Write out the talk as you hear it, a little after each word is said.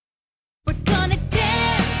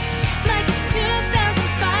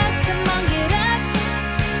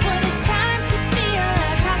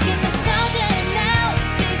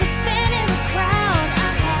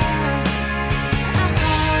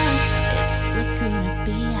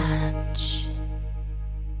Biatch.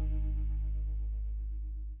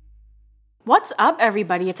 What's up,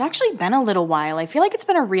 everybody? It's actually been a little while. I feel like it's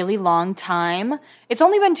been a really long time. It's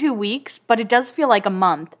only been 2 weeks, but it does feel like a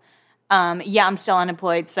month. Yeah, I'm still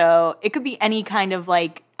unemployed, so it could be any kind of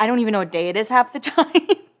I don't even know what day it is half the time.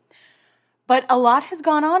 But a lot has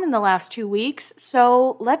gone on in the last 2 weeks,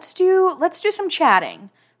 so let's do some chatting.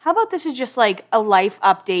 How about this is just like a life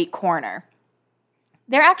update corner?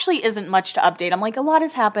 There actually isn't much to update. I'm like, a lot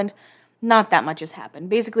has happened. Not that much has happened.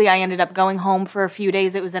 Basically, I ended up going home for a few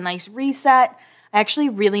days. It was a nice reset. I actually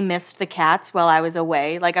really missed the cats while I was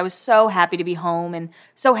away. I was so happy to be home and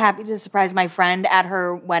so happy to surprise my friend at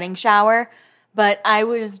her wedding shower. But I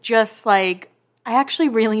was just I actually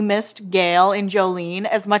really missed Gail and Jolene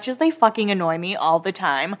as much as they fucking annoy me all the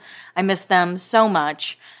time. I miss them so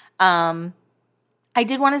much. I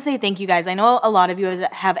did want to say thank you guys. I know a lot of you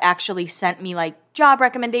have actually sent me job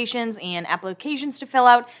recommendations and applications to fill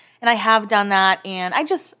out, and I have done that, and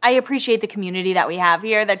I appreciate the community that we have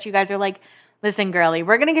here, that you guys are like, listen, girly,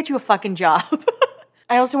 we're going to get you a fucking job.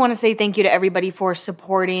 I also want to say thank you to everybody for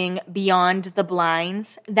supporting Beyond the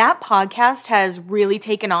Blinds. That podcast has really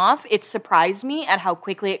taken off. It surprised me at how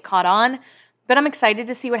quickly it caught on, but I'm excited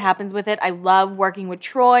to see what happens with it. I love working with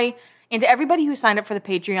Troy. And to everybody who signed up for the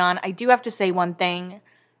Patreon, I do have to say one thing.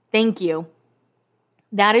 Thank you.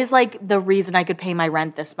 That is the reason I could pay my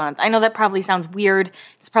rent this month. I know that probably sounds weird.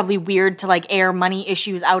 It's probably weird to air money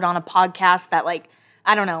issues out on a podcast that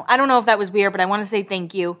I don't know. I don't know if that was weird, but I want to say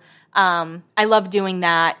thank you. I love doing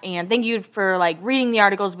that. And thank you for reading the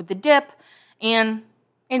articles with the dip and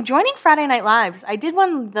joining Friday Night Lives. I did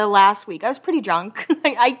one the last week. I was pretty drunk.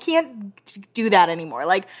 I can't do that anymore.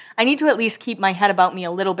 I need to at least keep my head about me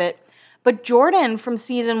a little bit. But Jordan from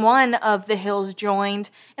season 1 of The Hills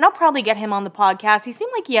joined, and I'll probably get him on the podcast. He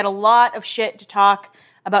seemed like he had a lot of shit to talk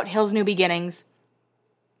about Hills New Beginnings.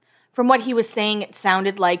 From what he was saying, it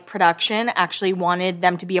sounded like production actually wanted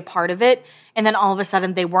them to be a part of it, and then all of a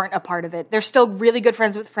sudden they weren't a part of it. They're still really good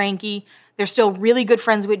friends with Frankie. They're still really good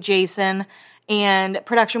friends with Jason. And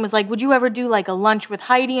production was like, would you ever do a lunch with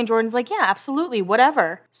Heidi? And Jordan's like, yeah, absolutely,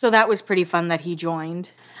 whatever. So that was pretty fun that he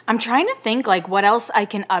joined. I'm trying to think what else I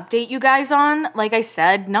can update you guys on. Like I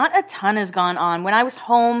said, not a ton has gone on. When I was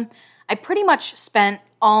home, I pretty much spent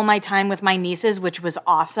all my time with my nieces, which was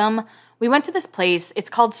awesome. We went to this place. It's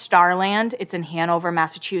called Starland. It's in Hanover,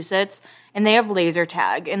 Massachusetts, and they have laser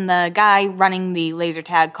tag. And the guy running the laser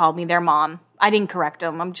tag called me their mom. I didn't correct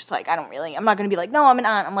him. I'm just I'm not going to be no, I'm an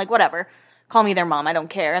aunt. I'm whatever. Call me their mom. I don't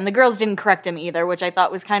care. And the girls didn't correct him either, which I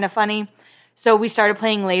thought was kind of funny. So we started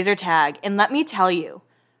playing laser tag. And let me tell you,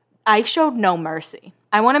 I showed no mercy.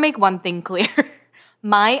 I want to make one thing clear.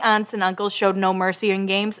 My aunts and uncles showed no mercy in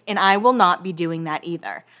games, and I will not be doing that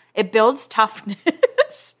either. It builds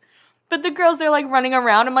toughness. But the girls, they're running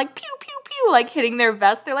around. I'm pew, pew, pew, hitting their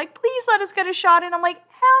vest. They're please let us get a shot in. I'm hell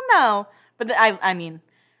no. But I mean,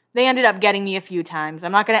 they ended up getting me a few times.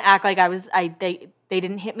 I'm not going to act like they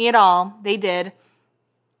didn't hit me at all. They did.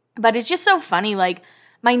 But it's just so funny.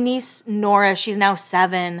 My niece, Nora, she's now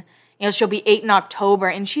 7. She'll be 8 in October,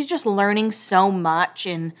 and she's just learning so much,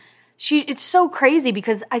 and it's so crazy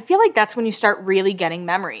because I feel like that's when you start really getting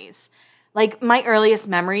memories. My earliest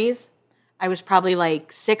memories, I was probably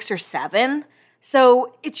 6 or 7,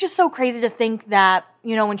 so it's just so crazy to think that,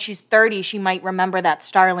 when she's 30, she might remember that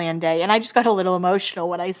Starland day, and I just got a little emotional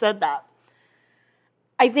when I said that.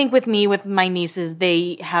 I think with my nieces,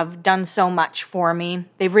 they have done so much for me.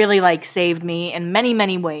 They've really saved me in many,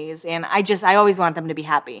 many ways. And I always want them to be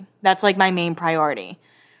happy. That's my main priority.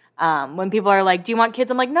 When people are do you want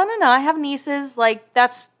kids? I'm no, I have nieces.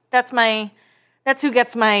 That's who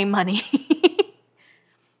gets my money.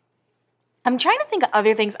 I'm trying to think of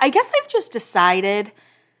other things. I guess I've just decided,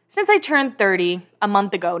 since I turned 30 a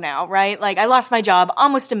month ago now, right? I lost my job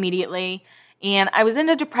almost immediately. And I was in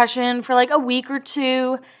a depression for a week or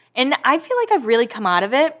 2. And I feel I've really come out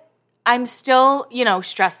of it. I'm still,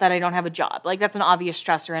 stressed that I don't have a job. That's an obvious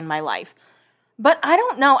stressor in my life. But I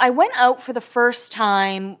don't know. I went out for the first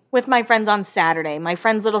time with my friends on Saturday. My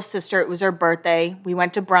friend's little sister, it was her birthday. We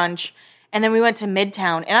went to brunch. And then we went to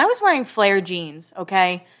Midtown. And I was wearing flare jeans,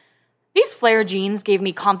 okay? These flare jeans gave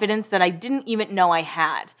me confidence that I didn't even know I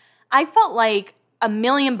had. I felt like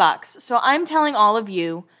 $1,000,000. So I'm telling all of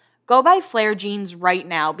you, go buy flare jeans right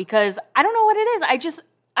now because I don't know what it is.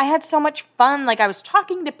 I had so much fun. I was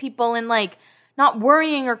talking to people and not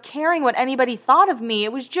worrying or caring what anybody thought of me.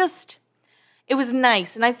 It was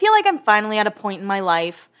nice. And I feel I'm finally at a point in my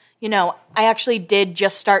life. I actually did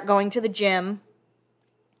just start going to the gym.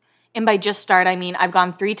 And by just start, I mean I've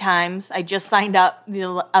gone 3 times. I just signed up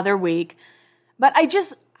the other week. But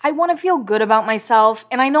I want to feel good about myself.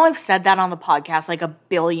 And I know I've said that on the podcast like a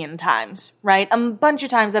billion times, right? A bunch of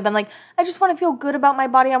times I've been like, I just want to feel good about my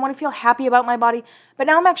body. I want to feel happy about my body. But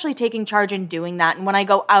now I'm actually taking charge and doing that. And when I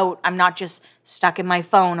go out, I'm not just stuck in my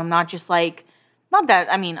phone. I'm not just like, not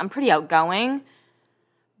that, I mean, I'm pretty outgoing.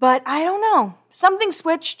 But I don't know. Something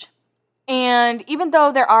switched. And even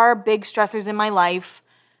though there are big stressors in my life,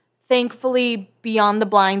 thankfully, Beyond the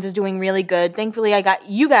Blinds is doing really good. Thankfully, I got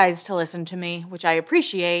you guys to listen to me, which I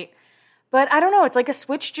appreciate. But I don't know, it's like a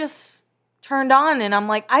switch just turned on, and I'm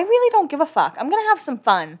like, I really don't give a fuck. I'm going to have some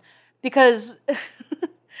fun because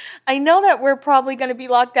I know that we're probably going to be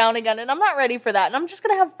locked down again, and I'm not ready for that. And I'm just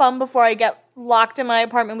going to have fun before I get locked in my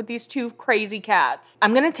apartment with these two crazy cats.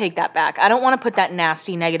 I'm going to take that back. I don't want to put that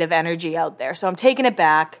nasty, negative energy out there, so I'm taking it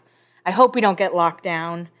back. I hope we don't get locked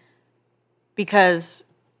down because,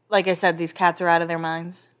 like I said, these cats are out of their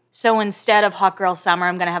minds. So instead of hot girl summer,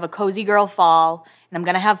 I'm going to have a cozy girl fall, and I'm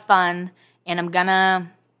going to have fun, and I'm going to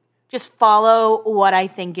just follow what I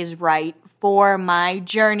think is right for my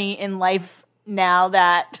journey in life now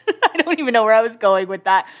that I don't even know where I was going with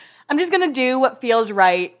that. I'm just going to do what feels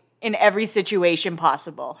right in every situation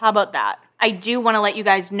possible. How about that? I do want to let you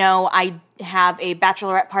guys know I have a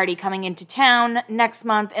bachelorette party coming into town next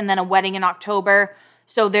month and then a wedding in October.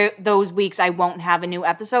 So those weeks I won't have a new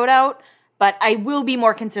episode out, but I will be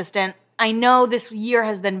more consistent. I know this year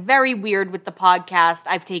has been very weird with the podcast.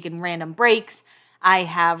 I've taken random breaks. I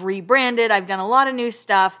have rebranded. I've done a lot of new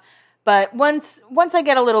stuff. But once I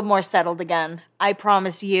get a little more settled again, I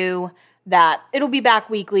promise you that it'll be back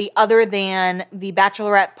weekly other than the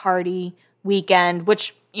bachelorette party weekend,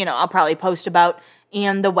 which, I'll probably post about,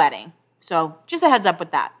 and the wedding. So just a heads up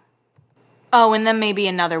with that. Oh, and then maybe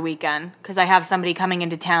another weekend because I have somebody coming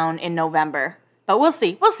into town in November. But we'll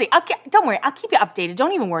see. Don't worry. I'll keep you updated.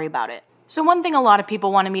 Don't even worry about it. So one thing a lot of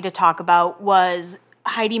people wanted me to talk about was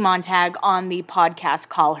Heidi Montag on the podcast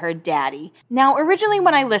Call Her Daddy. Now, originally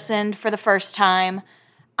when I listened for the first time,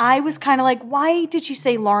 I was kind of like, why did she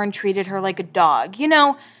say Lauren treated her like a dog?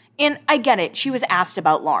 And I get it. She was asked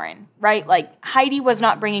about Lauren, right? Like, Heidi was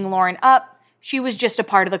not bringing Lauren up. She was just a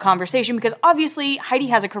part of the conversation because obviously Heidi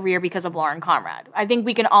has a career because of Lauren Conrad. I think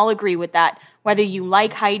we can all agree with that. Whether you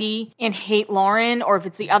like Heidi and hate Lauren, or if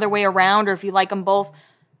it's the other way around, or if you like them both,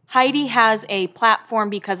 Heidi has a platform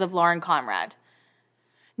because of Lauren Conrad.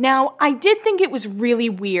 Now, I did think it was really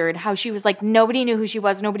weird how she was like, nobody knew who she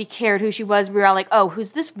was, nobody cared who she was. We were all like, oh,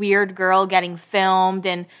 who's this weird girl getting filmed?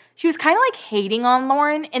 And she was kind of like hating on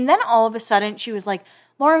Lauren. And then all of a sudden she was like,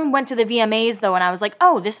 Lauren went to the VMAs though, and I was like,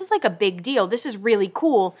 oh, this is like a big deal. This is really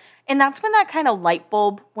cool. And that's when that kind of light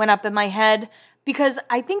bulb went up in my head, because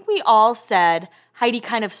I think we all said Heidi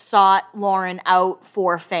kind of sought Lauren out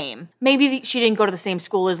for fame. Maybe she didn't go to the same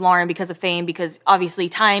school as Lauren because of fame, because obviously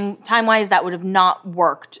time-wise that would have not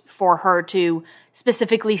worked for her to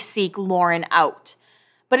specifically seek Lauren out.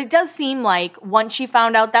 But it does seem like once she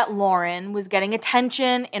found out that Lauren was getting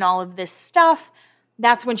attention and all of this stuff,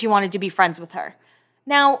 that's when she wanted to be friends with her.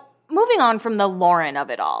 Now, moving on from the Lauren of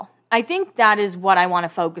it all, I think that is what I want to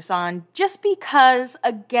focus on, just because,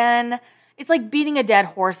 again, it's like beating a dead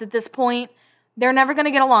horse at this point. They're never going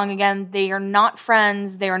to get along again. They are not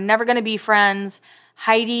friends. They are never going to be friends.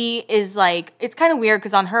 Heidi is like, it's kind of weird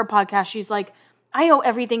because on her podcast, she's like, I owe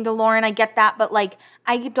everything to Lauren. I get that, but like,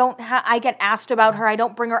 I get asked about her. I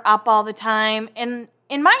don't bring her up all the time. And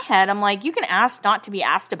in my head, I'm like, you can ask not to be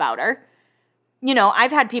asked about her.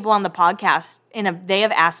 I've had people on the podcast and they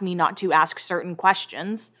have asked me not to ask certain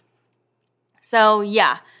questions. So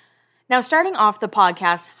yeah. Now, starting off the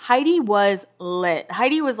podcast, Heidi was lit.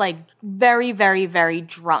 Heidi was like very, very, very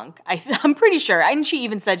drunk. I'm pretty sure. And she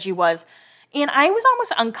even said she was. And I was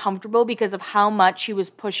almost uncomfortable because of how much she was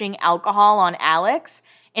pushing alcohol on Alex.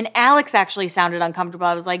 And Alex actually sounded uncomfortable.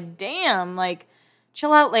 I was like, damn, like,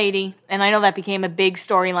 chill out, lady. And I know that became a big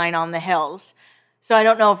storyline on the Hills. So I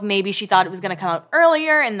don't know if maybe she thought it was going to come out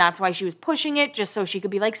earlier and that's why she was pushing it, just so she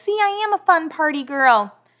could be like, see, I am a fun party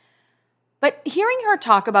girl. But hearing her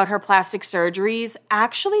talk about her plastic surgeries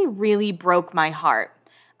actually really broke my heart.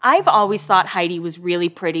 I've always thought Heidi was really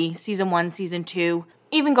pretty, season 1, season 2,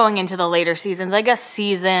 even going into the later seasons. I guess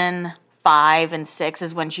season 5 and 6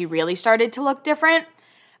 is when she really started to look different.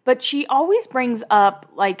 But she always brings up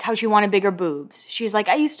like how she wanted bigger boobs. She's like,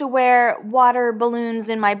 I used to wear water balloons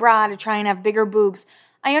in my bra to try and have bigger boobs.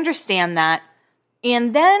 I understand that.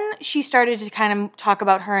 And then she started to kind of talk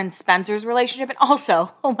about her and Spencer's relationship. And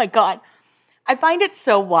also, oh my God, I find it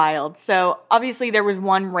so wild. So obviously there was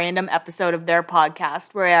one random episode of their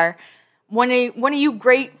podcast where one of you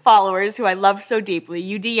great followers who I love so deeply,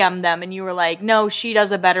 you DM'd them and you were like, no, she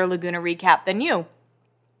does a better Laguna recap than you.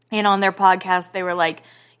 And on their podcast, they were like,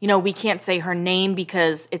 we can't say her name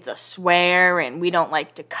because it's a swear and we don't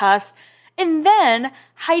like to cuss. And then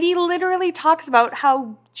Heidi literally talks about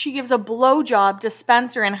how she gives a blowjob to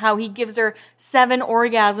Spencer and how he gives her 7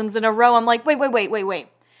 orgasms in a row. I'm like, wait.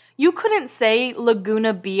 You couldn't say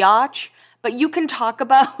Laguna Biatch, but you can talk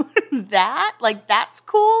about that? Like, that's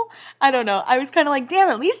cool? I don't know. I was kind of like, damn,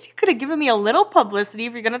 at least you could have given me a little publicity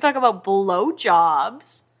if you're going to talk about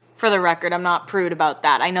blowjobs. For the record, I'm not prude about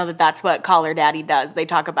that. I know that that's what Call Her Daddy does. They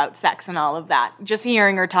talk about sex and all of that. Just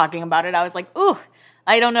hearing her talking about it, I was like, ooh,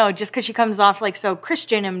 I don't know. Just because she comes off like so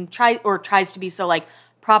Christian and tries to be so like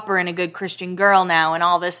proper and a good Christian girl now and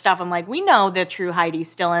all this stuff, I'm like, we know the true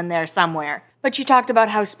Heidi's still in there somewhere. But she talked about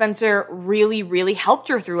how Spencer really, really helped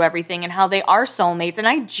her through everything and how they are soulmates. And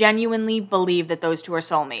I genuinely believe that those two are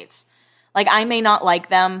soulmates. Like, I may not like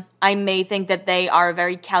them. I may think that they are a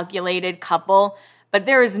very calculated couple. But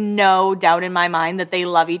there is no doubt in my mind that they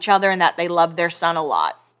love each other and that they love their son a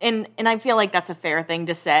lot. And I feel like that's a fair thing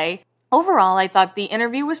to say. Overall, I thought the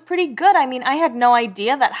interview was pretty good. I mean, I had no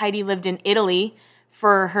idea that Heidi lived in Italy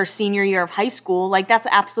for her senior year of high school. Like, that's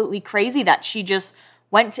absolutely crazy that she just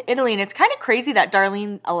went to Italy. And it's kind of crazy that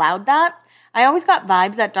Darlene allowed that. I always got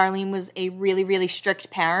vibes that Darlene was a really, really strict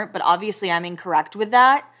parent, but obviously I'm incorrect with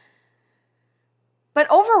that. But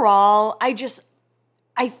overall,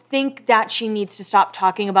 I think that she needs to stop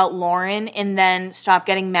talking about Lauren and then stop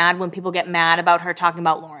getting mad when people get mad about her talking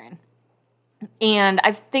about Lauren. And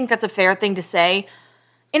I think that's a fair thing to say.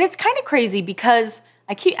 And it's kind of crazy because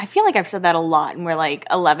I feel like I've said that a lot and we're like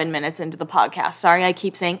 11 minutes into the podcast. Sorry, I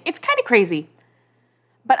keep saying it's kind of crazy.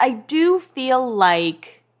 But I do feel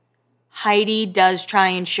like Heidi does try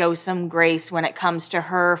and show some grace when it comes to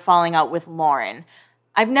her falling out with Lauren.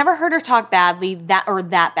 I've never heard her talk that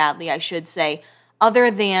badly, I should say,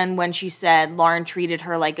 other than when she said Lauren treated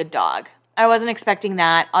her like a dog. I wasn't expecting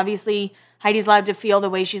that. Obviously, Heidi's allowed to feel the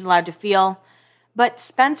way she's allowed to feel. But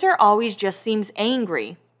Spencer always just seems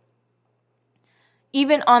angry.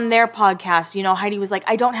 Even on their podcast, Heidi was like,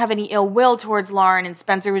 I don't have any ill will towards Lauren. And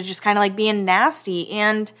Spencer was just kind of like being nasty.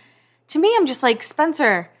 And to me, I'm just like,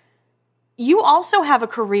 Spencer, you also have a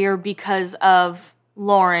career because of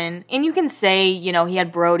Lauren. And you can say, he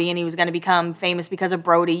had Brody and he was going to become famous because of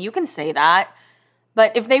Brody. You can say that.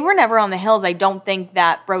 But if they were never on the hills, I don't think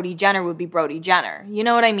that Brody Jenner would be Brody Jenner. You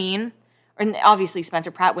know what I mean? And obviously Spencer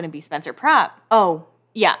Pratt wouldn't be Spencer Pratt. Oh,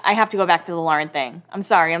 yeah, I have to go back to the Lauren thing. I'm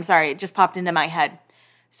sorry. It just popped into my head.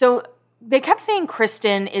 So they kept saying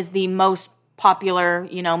Kristen is the most popular,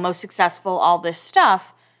 most successful, all this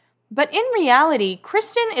stuff. But in reality,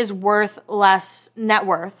 Kristen is worth less net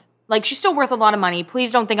worth. Like, she's still worth a lot of money.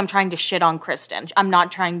 Please don't think I'm trying to shit on Kristen. I'm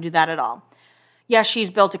not trying to do that at all. Yes, she's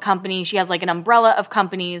built a company. She has like an umbrella of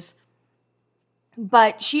companies.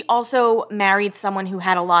 But she also married someone who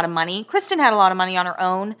had a lot of money. Kristen had a lot of money on her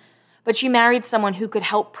own, but she married someone who could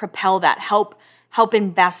help propel that, help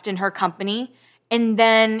invest in her company. And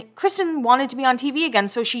then Kristen wanted to be on TV again,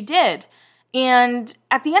 so she did. And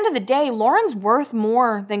at the end of the day, Lauren's worth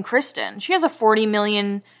more than Kristen. She has a $40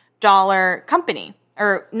 million company,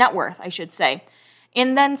 or net worth, I should say.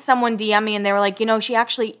 And then someone DM'd me and they were like, she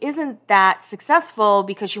actually isn't that successful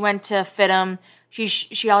because she went to FITM.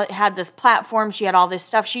 She had this platform. She had all this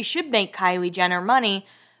stuff. She should make Kylie Jenner money.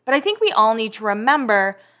 But I think we all need to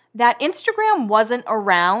remember that Instagram wasn't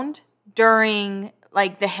around during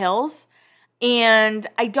like the hills. And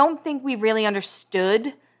I don't think we really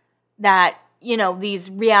understood that, these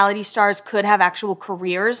reality stars could have actual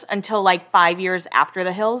careers until like 5 years after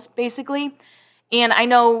the hills, basically. And I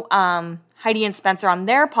know Heidi and Spencer on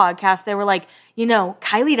their podcast, they were like,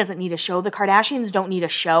 Kylie doesn't need a show. The Kardashians don't need a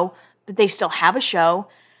show, but they still have a show.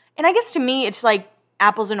 And I guess to me, it's like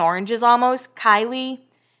apples and oranges almost. Kylie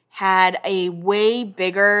had a way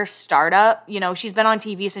bigger startup. She's been on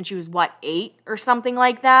TV since she was, 8 or something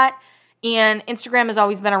like that. And Instagram has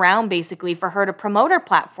always been around basically for her to promote her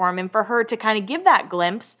platform and for her to kind of give that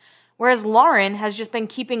glimpse. Whereas Lauren has just been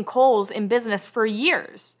keeping Kohl's in business for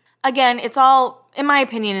years. Again, it's all, in my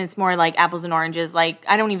opinion, it's more like apples and oranges. Like,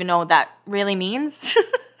 I don't even know what that really means.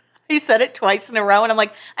 He said it twice in a row, and I'm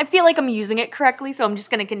like, I feel like I'm using it correctly, so I'm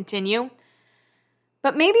just going to continue.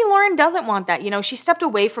 But maybe Lauren doesn't want that. She stepped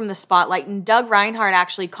away from the spotlight, and Doug Reinhardt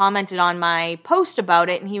actually commented on my post about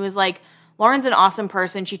it, and he was like, Lauren's an awesome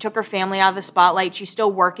person. She took her family out of the spotlight. She's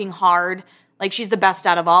still working hard. Like, she's the best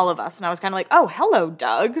out of all of us. And I was kind of like, oh, hello,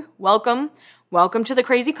 Doug. Welcome. Welcome to the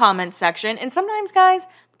crazy comments section. And sometimes, guys,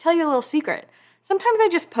 I'll tell you a little secret. Sometimes I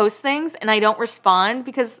just post things and I don't respond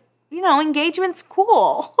because, engagement's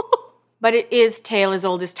cool. But it is tale as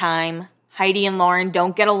old as time. Heidi and Lauren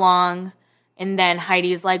don't get along. And then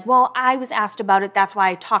Heidi's like, well, I was asked about it. That's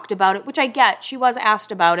why I talked about it, which I get. She was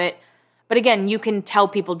asked about it. But again, you can tell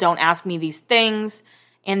people don't ask me these things.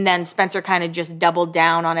 And then Spencer kind of just doubled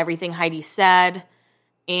down on everything Heidi said.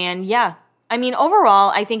 And yeah, I mean,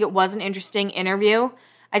 overall, I think it was an interesting interview.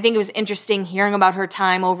 I think it was interesting hearing about her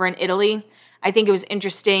time over in Italy. I think it was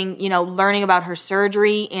interesting, learning about her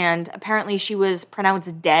surgery. And apparently she was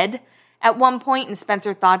pronounced dead at one point, and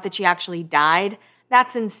Spencer thought that she actually died.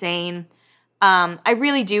 That's insane. I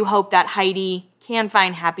really do hope that Heidi can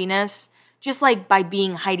find happiness, just like by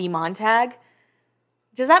being Heidi Montag.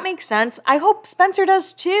 Does that make sense? I hope Spencer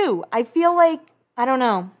does too. I feel like, I don't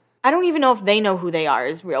know. I don't even know if they know who they are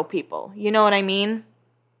as real people. You know what I mean?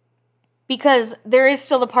 Because there is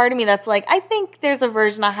still a part of me that's like, I think there's a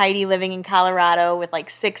version of Heidi living in Colorado with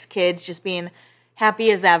like 6 kids just being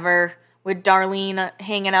happy as ever, with Darlene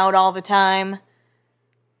hanging out all the time.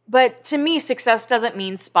 But to me, success doesn't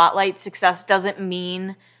mean spotlight. Success doesn't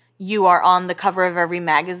mean you are on the cover of every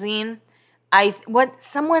magazine.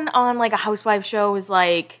 Someone on like a housewife show was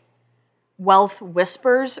like wealth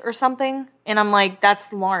whispers or something. And I'm like,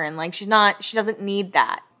 that's Lauren. Like she doesn't need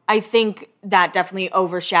that. I think that definitely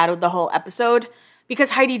overshadowed the whole episode because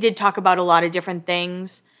Heidi did talk about a lot of different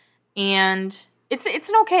things. And it's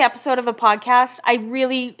an okay episode of a podcast.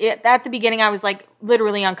 At the beginning, I was like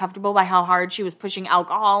literally uncomfortable by how hard she was pushing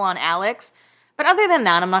alcohol on Alex. But other than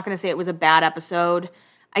that, I'm not going to say it was a bad episode.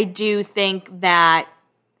 I do think that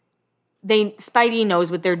Spidey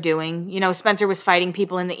knows what they're doing. Spencer was fighting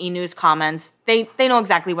people in the E! News comments. They know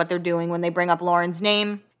exactly what they're doing when they bring up Lauren's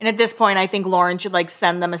name. And at this point, I think Lauren should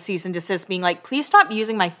send them a cease and desist being like, please stop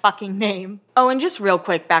using my fucking name. Oh, and just real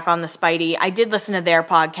quick back on the Spidey, I did listen to their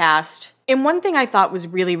podcast. And one thing I thought was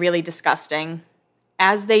really, really disgusting,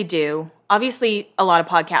 as they do, obviously a lot of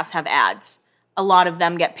podcasts have ads. A lot of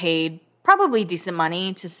them get paid probably decent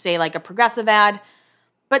money to say a progressive ad.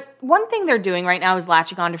 But one thing they're doing right now is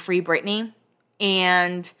latching on to Free Britney.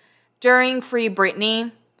 And during Free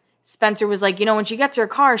Britney, Spencer was like, when she gets her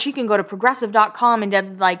car, she can go to progressive.com and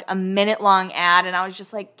did a minute-long ad. And I was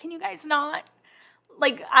just like, can you guys not?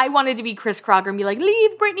 I wanted to be Chris Crocker and be like,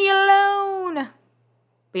 leave Britney alone.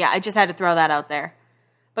 But yeah, I just had to throw that out there.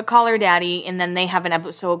 But Call Her Daddy, and then they have an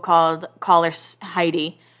episode called Call Her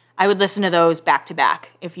Heidi. I would listen to those back to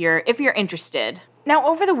back if you're interested. Now,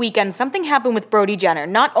 over the weekend, something happened with Brody Jenner.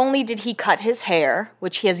 Not only did he cut his hair,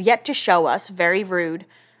 which he has yet to show us, very rude,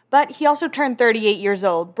 but he also turned 38 years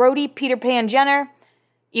old. Brody Peter Pan Jenner,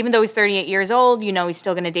 even though he's 38 years old, he's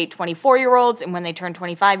still going to date 24-year-olds, and when they turn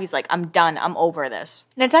 25, he's like, I'm done, I'm over this.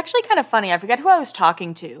 And it's actually kind of funny, I forget who I was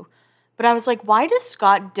talking to, but I was like, why does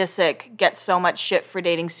Scott Disick get so much shit for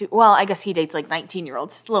dating well, I guess he dates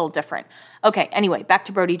 19-year-olds. It's a little different. Okay, anyway, back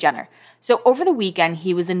to Brody Jenner. So over the weekend,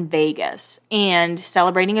 he was in Vegas and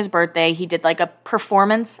celebrating his birthday. He did a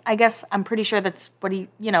performance, I guess. I'm pretty sure that's what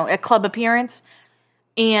a club appearance.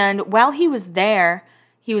 And while he was there,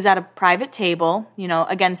 he was at a private table,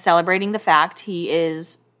 again, celebrating the fact he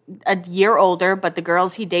is a year older, but the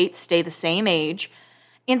girls he dates stay the same age.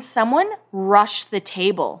 And someone rushed the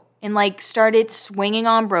table and started swinging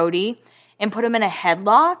on Brody and put him in a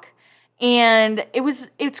headlock. And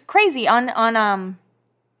it's crazy. On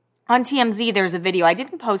TMZ, there's a video. I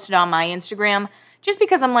didn't post it on my Instagram just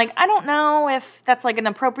because I'm like, I don't know if that's an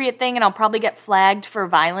appropriate thing and I'll probably get flagged for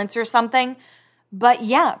violence or something. But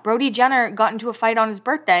yeah, Brody Jenner got into a fight on his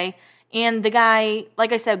birthday and the guy,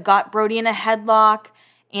 like I said, got Brody in a headlock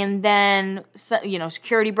and then,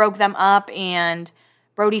 security broke them up and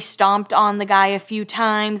Brody stomped on the guy a few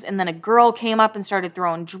times and then a girl came up and started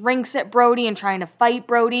throwing drinks at Brody and trying to fight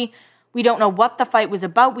Brody. We don't know what the fight was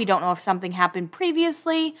about. We don't know if something happened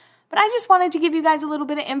previously. But I just wanted to give you guys a little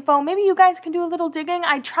bit of info. Maybe you guys can do a little digging.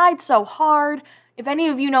 I tried so hard. If any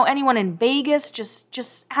of you know anyone in Vegas,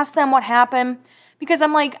 just ask them what happened. Because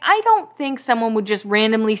I'm like, I don't think someone would just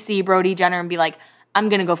randomly see Brody Jenner and be like, I'm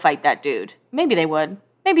going to go fight that dude. Maybe they would.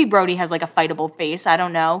 Maybe Brody has a fightable face. I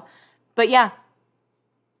don't know. But yeah.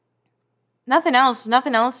 Nothing else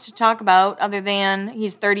to talk about other than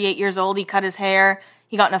he's 38 years old. He cut his hair.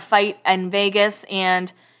 He got in a fight in Vegas.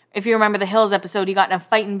 And if you remember the Hills episode, he got in a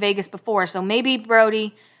fight in Vegas before. So maybe,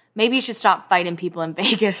 Brody, you should stop fighting people in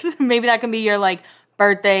Vegas. Maybe that can be your,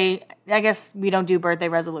 birthday. I guess we don't do birthday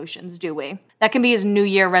resolutions, do we? That can be his New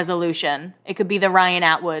Year resolution. It could be the Ryan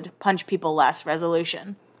Atwood punch people less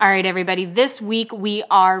resolution. All right, everybody. This week we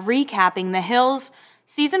are recapping The Hills,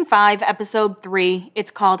 Season 5, Episode 3.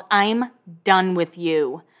 It's called I'm Done With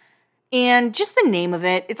You. And just the name of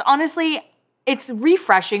it, it's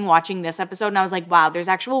refreshing watching this episode, and I was like, wow, there's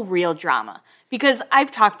actual real drama. Because I've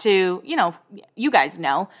talked to, you guys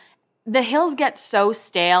know, The Hills get so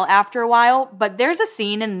stale after a while, but there's a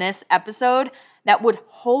scene in this episode that would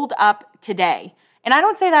hold up today. And I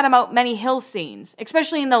don't say that about many Hills scenes,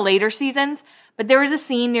 especially in the later seasons, but there is a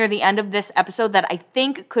scene near the end of this episode that I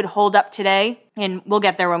think could hold up today, and we'll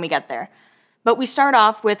get there when we get there. But we start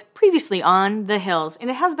off with previously on The Hills,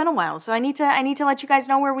 and it has been a while, so I need to let you guys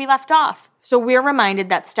know where we left off. So we're reminded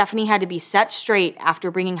that Stephanie had to be set straight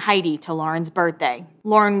after bringing Heidi to Lauren's birthday.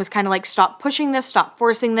 Lauren was kind of like, stop pushing this, stop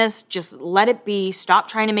forcing this, just let it be, stop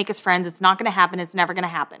trying to make us friends, it's not going to happen, it's never going to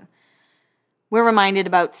happen. We're reminded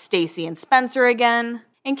about Stacy and Spencer again.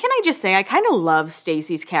 And can I just say, I kind of love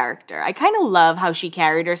Stacy's character. I kind of love how she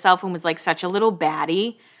carried herself and was like such a little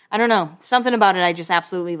baddie. I don't know, something about it I just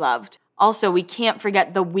absolutely loved. Also, we can't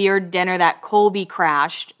forget the weird dinner that Colby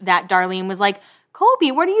crashed, that Darlene was like,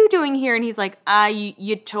 Colby, what are you doing here? And he's like,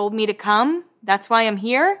 you told me to come? That's why I'm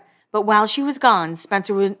here? But while she was gone,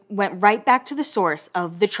 Spencer went right back to the source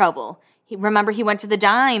of the trouble. Remember, he went to the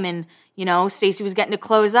dime and, Stacy was getting to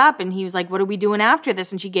close up and he was like, what are we doing after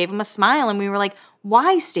this? And she gave him a smile and we were like,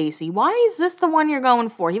 why, Stacy? Why is this the one you're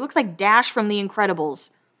going for? He looks like Dash from The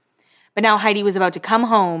Incredibles. But now Heidi was about to come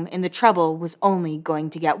home and the trouble was only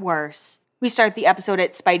going to get worse. We start the episode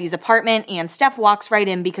at Spidey's apartment and Steph walks right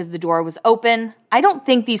in because the door was open. I don't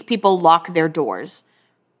think these people lock their doors.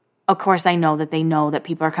 Of course, I know that they know that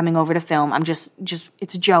people are coming over to film.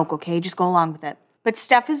 It's a joke, okay? Just go along with it. But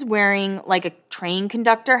Steph is wearing like a train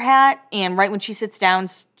conductor hat, and right when she sits down,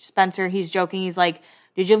 Spencer, he's joking. He's like,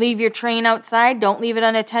 did you leave your train outside? Don't leave it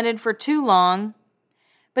unattended for too long.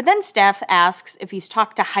 But then Steph asks if he's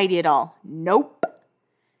talked to Heidi at all. Nope.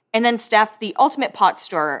 And then Steph, the ultimate pot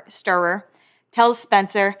stirrer, tells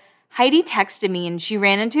Spencer, Heidi texted me and she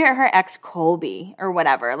ran into her ex Colby or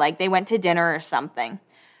whatever, like they went to dinner or something.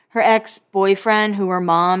 Her ex-boyfriend, who her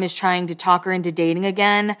mom is trying to talk her into dating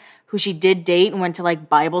again, who she did date and went to like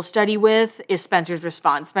Bible study with, is Spencer's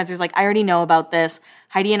response. Spencer's like, I already know about this.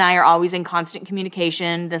 Heidi and I are always in constant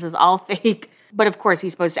communication. This is all fake. But of course,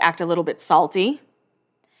 he's supposed to act a little bit salty.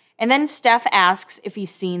 And then Steph asks if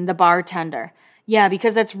he's seen the bartender. Yeah,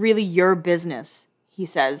 because that's really your business, he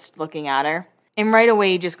says, looking at her. And right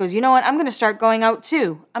away he just goes, you know what, I'm going to start going out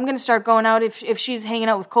too. I'm going to start going out if she's hanging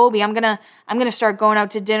out with Colby. I'm going to start going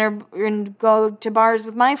out to dinner and go to bars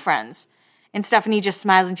with my friends. And Stephanie just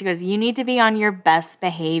smiles and she goes, you need to be on your best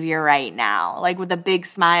behavior right now, like with a big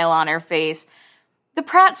smile on her face. The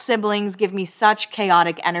Pratt siblings give me such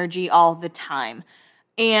chaotic energy all the time.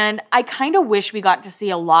 And I kind of wish we got to see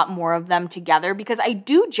a lot more of them together because I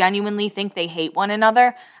do genuinely think they hate one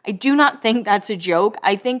another. I do not think that's a joke.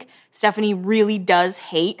 I think Stephanie really does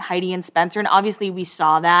hate Heidi and Spencer. And obviously we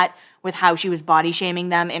saw that with how she was body shaming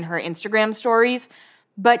them in her Instagram stories.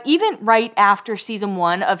 But even right after season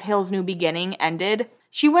 1 of Hill's New Beginning ended,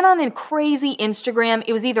 she went on a crazy Instagram.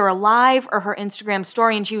 It was either a live or her Instagram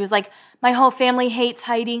story. And she was like, my whole family hates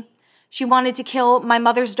Heidi. She wanted to kill my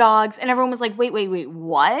mother's dogs. And everyone was like, wait,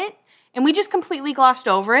 what? And we just completely glossed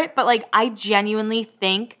over it. But like, I genuinely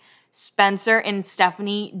think Spencer and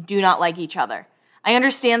Stephanie do not like each other. I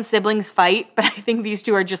understand siblings fight, but I think these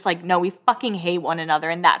two are just like, no, we fucking hate one another.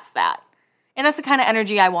 And that's that. And that's the kind of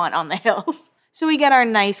energy I want on the Hills. So we get our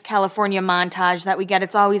nice California montage that we get.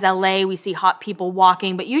 It's always LA. We see hot people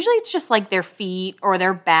walking, but usually it's just like their feet or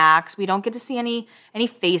their backs. We don't get to see any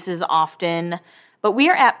faces often. But we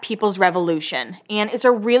are at People's Revolution, and it's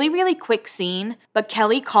a really, really quick scene, but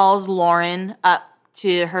Kelly calls Lauren up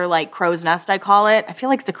to her, like, crow's nest, I call it. I feel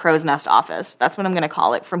like it's a crow's nest office. That's what I'm going to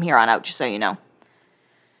call it from here on out, just so you know.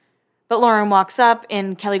 But Lauren walks up,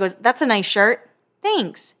 and Kelly goes, that's a nice shirt.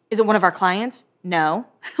 Thanks. Is it one of our clients? No.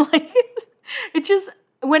 Like, it just,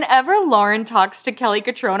 whenever Lauren talks to Kelly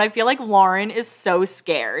Cutrone, I feel like Lauren is so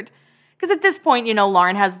scared. Because at this point,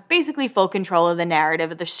 Lauren has basically full control of the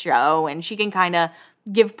narrative of the show and she can kind of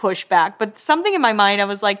give pushback. But something in my mind, I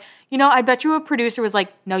was like, I bet you a producer was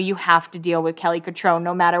like, no, you have to deal with Kelly Cutrone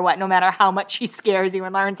no matter what, no matter how much she scares you.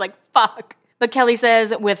 And Lauren's like, fuck. But Kelly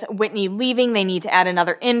says with Whitney leaving, they need to add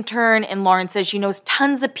another intern. And Lauren says she knows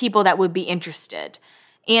tons of people that would be interested.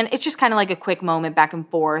 And it's just kind of like a quick moment back and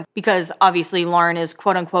forth because obviously Lauren is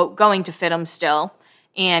quote unquote going to fit him still.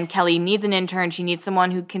 And Kelly needs an intern. She needs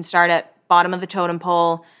someone who can start at bottom of the totem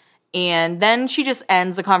pole. And then she just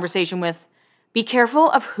ends the conversation with, be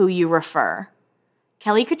careful of who you refer.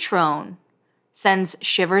 Kelly Cutrone sends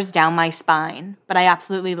shivers down my spine, but I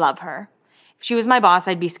absolutely love her. If she was my boss,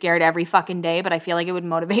 I'd be scared every fucking day, but I feel like it would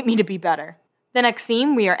motivate me to be better. The next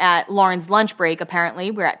scene, we are at Lauren's lunch break,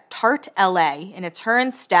 apparently. We're at Tarte LA, and it's her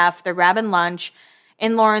and Steph. They're grabbing lunch,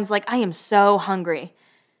 and Lauren's like, I am so hungry.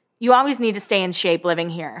 You always need to stay in shape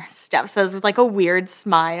living here, Steph says with like a weird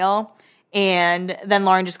smile. And then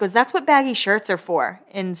Lauren just goes, that's what baggy shirts are for.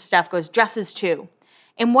 And Steph goes, dresses too.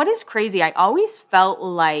 And what is crazy, I always felt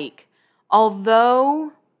like,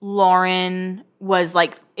 although Lauren was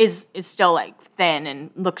like, is still like thin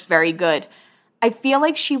and looks very good, I feel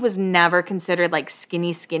like she was never considered like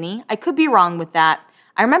skinny. I could be wrong with that.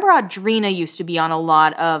 I remember Audrina used to be on a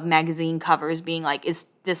lot of magazine covers being like, is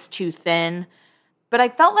this too thin? But I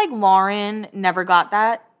felt like Lauren never got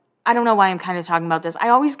that. I don't know why I'm kind of talking about this. I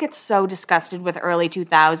always get so disgusted with early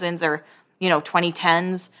 2000s or,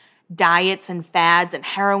 2010s diets and fads and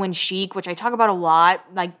heroin chic, which I talk about a lot.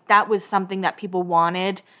 Like that was something that people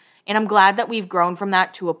wanted. And I'm glad that we've grown from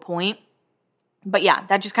that to a point. But yeah,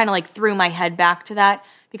 that just kind of like threw my head back to that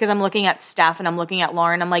because I'm looking at Steph and I'm looking at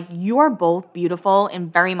Lauren. I'm like, you are both beautiful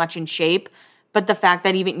and very much in shape. But the fact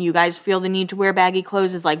that even you guys feel the need to wear baggy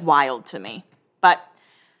clothes is like wild to me. But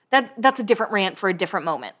that's a different rant for a different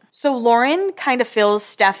moment. So Lauren kind of fills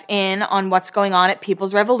Steph in on what's going on at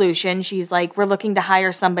People's Revolution. She's like, we're looking to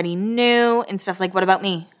hire somebody new. And Steph's like, what about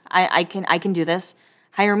me? I can do this.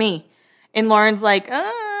 Hire me. And Lauren's like,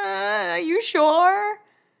 are you sure?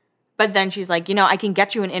 But then she's like, I can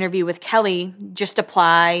get you an interview with Kelly. Just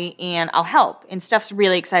apply and I'll help. And Steph's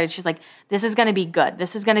really excited. She's like, this is going to be good.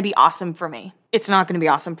 This is going to be awesome for me. It's not going to be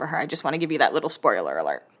awesome for her. I just want to give you that little spoiler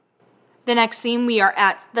alert. The next scene, we are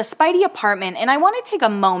at the Speidi apartment, and I want to take a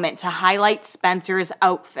moment to highlight Spencer's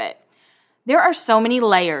outfit. There are so many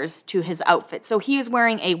layers to his outfit. So he is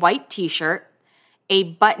wearing a white t-shirt, a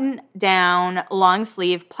button-down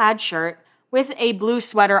long-sleeve plaid shirt with a blue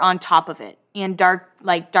sweater on top of it, and dark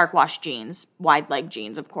wash jeans, wide-leg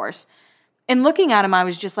jeans, of course. And looking at him, I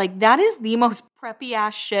was just like, that is the most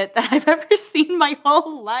preppy-ass shit that I've ever seen my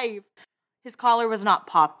whole life. His collar was not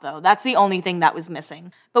popped, though. That's the only thing that was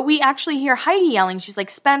missing. But we actually hear Heidi yelling. She's like,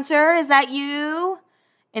 Spencer, is that you?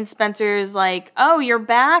 And Spencer's like, oh, you're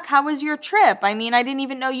back? How was your trip? I mean, I didn't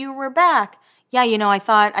even know you were back. Yeah, I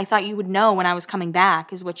thought you would know when I was coming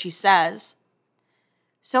back, is what she says.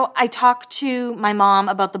 So I talked to my mom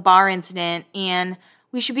about the bar incident, and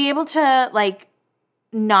we should be able to,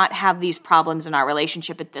 not have these problems in our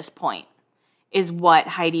relationship at this point, is what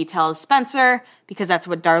Heidi tells Spencer, because that's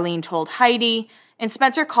what Darlene told Heidi. And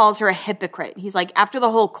Spencer calls her a hypocrite. He's like, after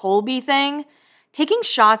the whole Colby thing, taking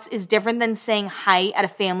shots is different than saying hi at a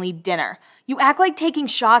family dinner. You act like taking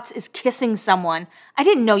shots is kissing someone. I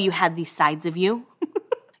didn't know you had these sides of you.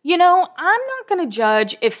 I'm not going to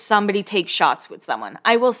judge if somebody takes shots with someone.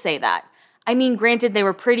 I will say that. I mean, granted, they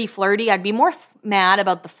were pretty flirty. I'd be more mad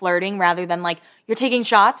about the flirting rather than you're taking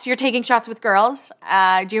shots with girls.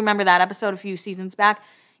 Do you remember that episode a few seasons back?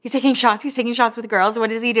 He's taking shots with girls.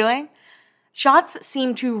 What is he doing? Shots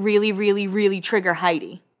seem to really, really, really trigger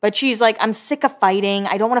Heidi. But she's like, I'm sick of fighting.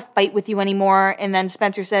 I don't want to fight with you anymore. And then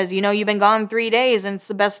Spencer says, you've been gone 3 days and it's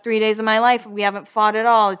the best 3 days of my life. We haven't fought at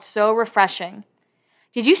all. It's so refreshing.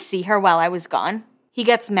 Did you see her while I was gone? He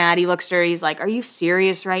gets mad. He looks at her. He's like, are you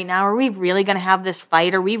serious right now? Are we really going to have this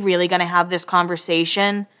fight? Are we really going to have this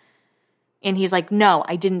conversation? And he's like, no,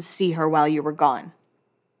 I didn't see her while you were gone.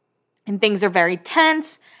 And things are very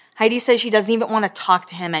tense. Heidi says she doesn't even want to talk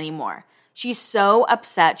to him anymore. She's so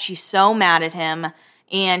upset. She's so mad at him.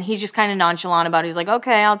 And he's just kind of nonchalant about it. He's like,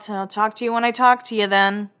 okay, I'll talk to you when I talk to you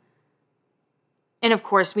then. And of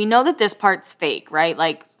course, we know that this part's fake,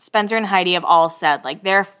 right? Spencer and Heidi have all said,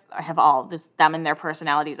 them and their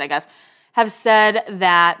personalities, I guess, have said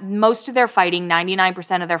that most of their fighting,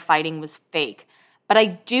 99% of their fighting was fake. But I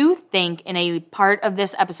do think in a part of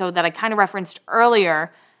this episode that I kind of referenced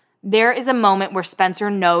earlier, there is a moment where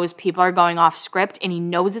Spencer knows people are going off script and he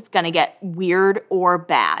knows it's going to get weird or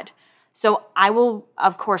bad. So I will,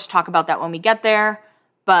 of course, talk about that when we get there.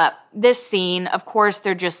 But this scene, of course,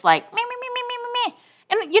 they're just like, meh, meh, meh, meh, meh, meh.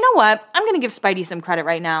 And you know what? I'm going to give Speidi some credit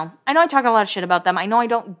right now. I know I talk a lot of shit about them. I know I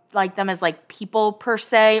don't like them as people per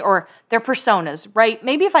se or their personas, right?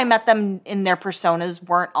 Maybe if I met them and their personas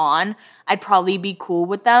weren't on, I'd probably be cool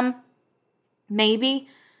with them. Maybe.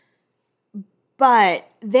 But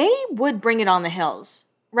they would bring it on the hills,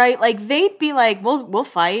 right? They'd be like, we'll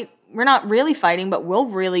fight. We're not really fighting, but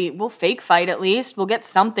we'll fake fight at least. We'll get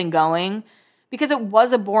something going. Because it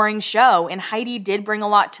was a boring show, and Heidi did bring a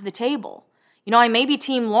lot to the table. I may be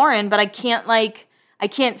Team Lauren, but I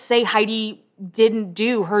can't say Heidi didn't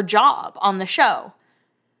do her job on the show.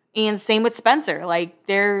 And same with Spencer.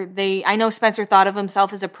 I know Spencer thought of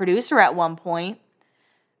himself as a producer at one point.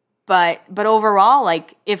 But overall,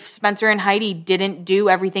 if Spencer and Heidi didn't do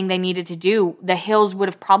everything they needed to do, The Hills would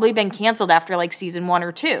have probably been canceled after season 1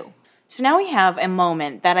 or 2. So now we have a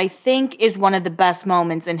moment that I think is one of the best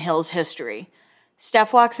moments in Hills history.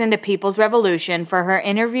 Steph walks into People's Revolution for her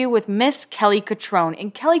interview with Miss Kelly Cutrone,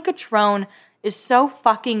 and Kelly Cutrone is so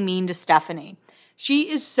fucking mean to Stephanie.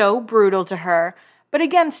 She is so brutal to her. But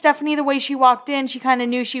again, Stephanie, the way she walked in, she kind of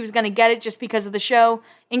knew she was going to get it just because of the show.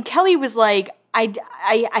 And Kelly was like, I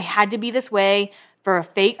had to be this way for a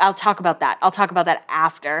fake. I'll talk about that. I'll talk about that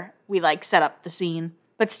after we set up the scene.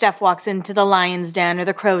 But Steph walks into the lion's den, or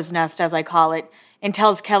the crow's nest as I call it, and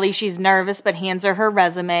tells Kelly she's nervous but hands her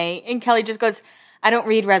resume. And Kelly just goes, I don't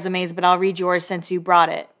read resumes, but I'll read yours since you brought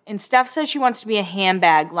it. And Steph says she wants to be a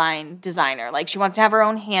handbag line designer. She wants to have her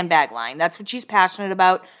own handbag line. That's what she's passionate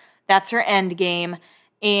about. That's her end game.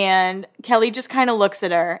 And Kelly just kind of looks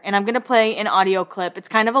at her. And I'm going to play an audio clip. It's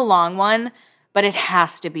kind of a long one, but it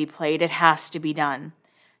has to be played. It has to be done.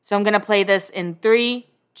 So I'm going to play this in 3,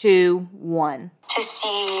 2, 1. To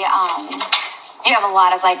see, you have a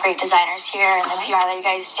lot of great designers here, and the PR that you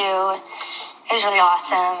guys do is really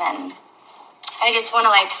awesome. And I just want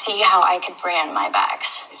to see how I could brand my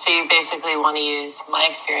bags. So you basically want to use my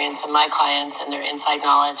experience and my clients and their inside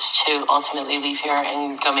knowledge to ultimately leave here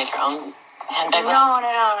and go make your own handbag? No.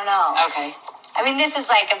 Okay. I mean, this is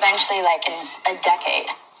eventually in a decade.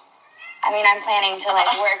 I mean, I'm planning to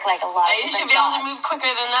work a lot of You should different be able to jobs. move quicker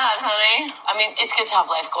than that, honey. I mean, it's good to have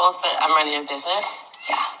life goals, but I'm running a business.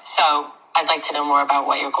 Yeah. So I'd like to know more about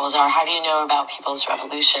what your goals are. How do you know about People's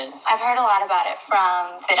Revolution? I've heard a lot about it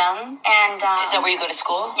from FITM, and Is that where you go to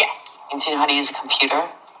school? yes. And do you know how to use a computer?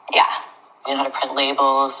 Yeah. You know how to print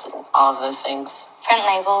labels and all of those things? Print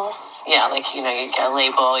labels. Yeah, you get a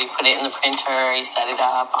label, you put it in the printer, you set it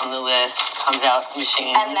up on the list, comes out the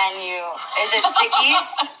machine. And then is it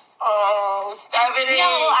stickies? Oh, Stephanie.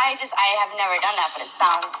 No, I have never done that, but it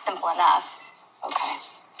sounds simple enough. Okay.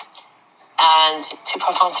 And tu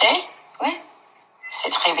parles français? Oui.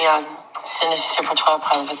 C'est très bien. C'est nécessaire pour toi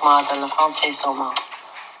parler avec moi dans le français seulement.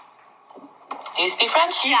 Do you speak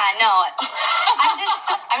French? Yeah, no.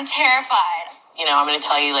 I'm terrified. I'm going to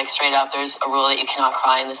tell you straight up, there's a rule that you cannot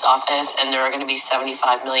cry in this office, and there are going to be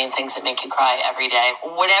 75 million things that make you cry every day.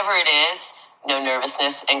 Whatever it is, no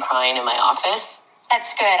nervousness and crying in my office.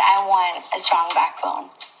 That's good. I want a strong backbone.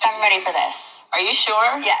 So I'm ready for this. Are you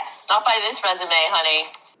sure? Yes. Not by this resume, honey.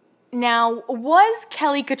 Now, was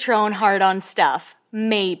Kelly Cutrone hard on Steph?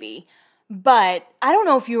 Maybe. But I don't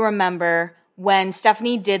know if you remember when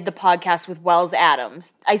Stephanie did the podcast with Wells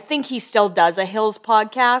Adams. I think he still does a Hills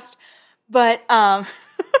podcast. But, oh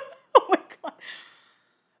my God.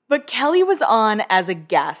 But Kelly was on as a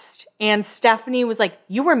guest. And Stephanie was like,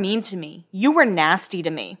 you were mean to me. You were nasty to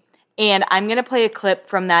me. And I'm going to play a clip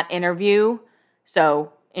from that interview.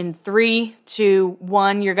 So in 3, 2,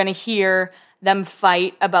 1, you're going to hear them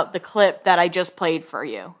fight about the clip that I just played for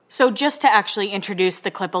you. So just to actually introduce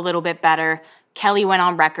the clip a little bit better, Kelly went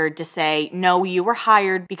on record to say, no, you were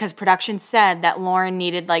hired because production said that Lauren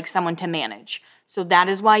needed someone to manage. So that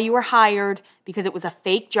is why you were hired, because it was a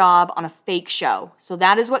fake job on a fake show. So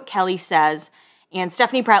that is what Kelly says. And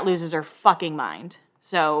Stephanie Pratt loses her fucking mind.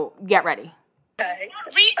 So get ready. Okay.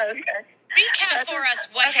 Recap for us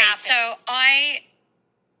what happened. So I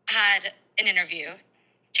had an interview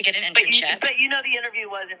to get an internship. But the interview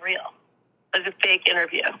wasn't real. It was a fake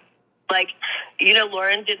interview.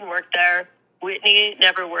 Lauren didn't work there. Whitney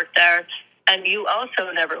never worked there. And you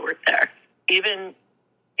also never worked there. Even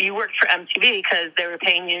you worked for MTV because they were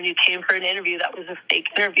paying you and you came for an interview that was a fake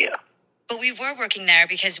interview. But we were working there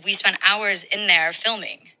because we spent hours in there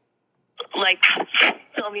filming.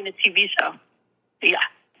 Filming a TV show. Yeah.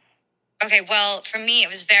 Okay, well, for me, it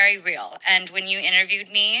was very real. And when you interviewed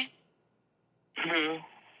me,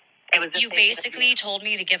 It was you basically told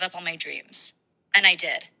me to give up on my dreams. And I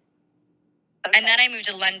did. Okay. And then I moved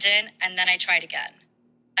to London, and then I tried again.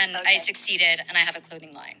 And I succeeded, and I have a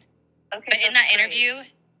clothing line. Okay, But in that interview,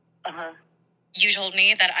 Uh-huh. you told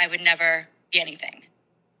me that I would never be anything.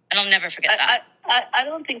 And I'll never forget that. I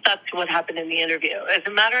don't think that's what happened in the interview. As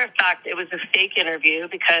a matter of fact, it was a fake interview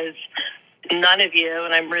because none of you,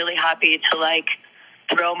 and I'm really happy to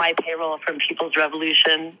throw my payroll from People's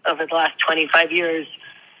Revolution over the last 25 years,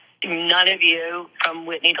 none of you, from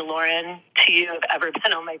Whitney to Lauren to you, have ever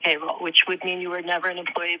been on my payroll, which would mean you were never an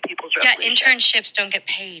employee of People's Yeah, Revolution. internships don't get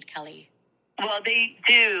paid, Kelly. Well, they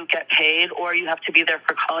do get paid, or you have to be there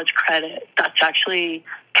for college credit. That's actually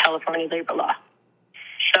California labor law.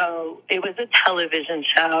 So it was a television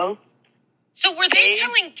show. So were they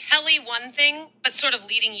telling Kelly one thing, but sort of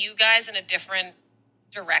leading you guys in a different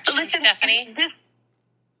direction, Listen, Stephanie?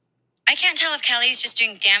 I can't tell if Kelly's just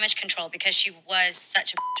doing damage control because she was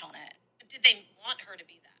such a bitch on it. Did they want her to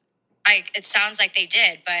be that? It sounds like they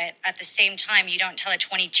did, but at the same time, you don't tell a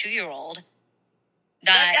 22-year-old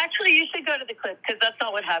that Actually, you should go to the clip because that's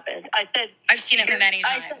not what happened. I said I've seen it many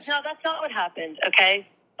I times. said, no, that's not what happened. Okay,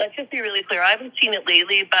 let's just be really clear. I haven't seen it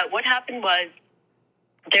lately, but what happened was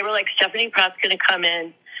they were like, Stephanie Pratt's going to come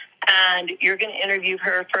in, and you're going to interview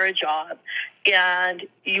her for a job, and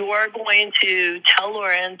you're going to tell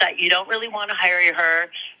Lauren that you don't really want to hire her,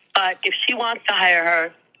 but if she wants to hire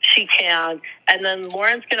her, she can, and then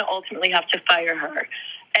Lauren's going to ultimately have to fire her.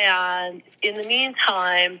 And in the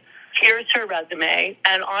meantime, here's her resume,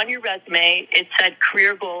 and on your resume, it said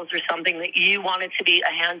career goals or something that you wanted to be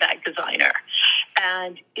a handbag designer.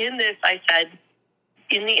 And in this,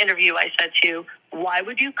 in the interview, I said to you, why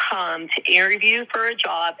would you come to interview for a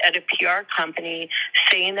job at a PR company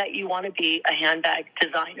saying that you want to be a handbag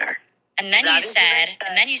designer? And then you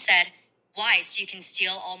said, why? So you can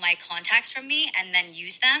steal all my contacts from me and then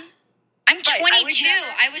use them? I'm 22.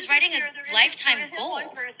 I was writing a lifetime goal.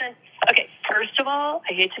 Okay, first of all,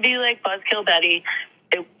 I hate to be like Buzzkill Betty.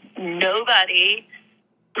 Nobody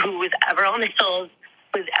who was ever on the Hills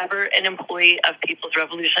was ever an employee of People's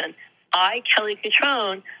Revolution. I, Kelly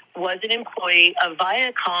Cutrone, was an employee of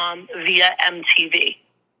Viacom via MTV.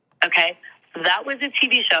 Okay? That was a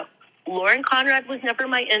TV show. Lauren Conrad was never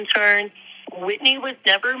my intern. Whitney was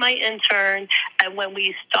never my intern. And when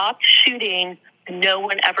we stopped shooting, no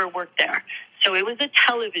one ever worked there. So it was a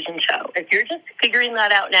television show. If you're just figuring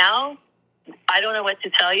that out now, I don't know what to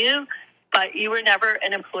tell you, but you were never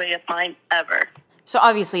an employee of mine ever. So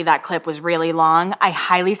obviously that clip was really long. I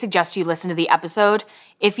highly suggest you listen to the episode.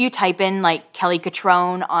 If you type in like Kelly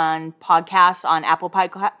Cutrone on podcasts on Apple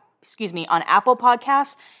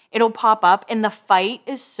Podcasts, it'll pop up, and the fight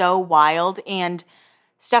is so wild, and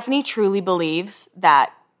Stephanie truly believes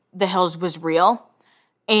that The Hills was real,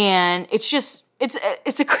 and it's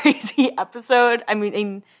a crazy episode, I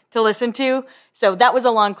mean, to listen to. So that was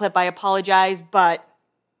a long clip. I apologize, but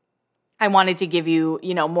I wanted to give you,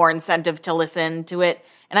 more incentive to listen to it.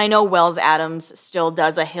 And I know Wells Adams still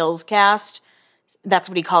does a Hills cast. That's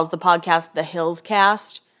what he calls the podcast, the Hills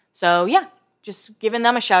cast. So yeah, just giving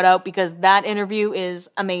them a shout out because that interview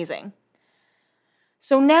is amazing.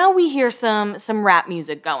 So now we hear some rap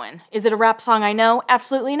music going. Is it a rap song I know?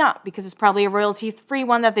 Absolutely not, because it's probably a royalty-free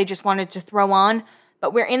one that they just wanted to throw on.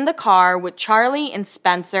 But we're in the car with Charlie and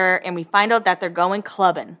Spencer, and we find out that they're going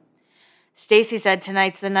clubbing. Stacey said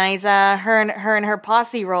tonight's the night her and her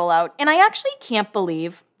posse roll out. And I actually can't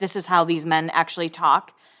believe this is how these men actually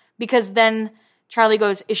talk. Because then Charlie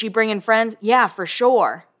goes, is she bringing friends? Yeah, for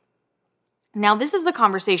sure. Now this is the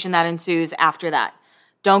conversation that ensues after that.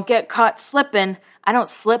 Don't get caught slipping. I don't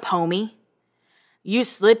slip, homie. You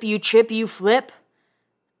slip, you trip, you flip.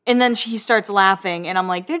 And then he starts laughing. And I'm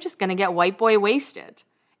like, they're just going to get white boy wasted.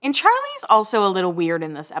 And Charlie's also a little weird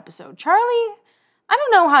in this episode. Charlie, I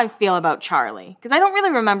don't know how I feel about Charlie, because I don't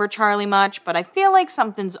really remember Charlie much, but I feel like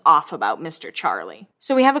something's off about Mr. Charlie.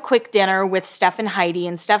 So we have a quick dinner with Steph and Heidi,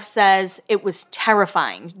 and Steph says it was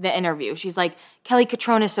terrifying, the interview. She's like, Kelly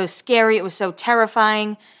Cutrone is so scary, it was so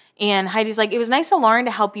terrifying. And Heidi's like, it was nice of Lauren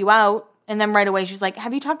to help you out. And then right away she's like,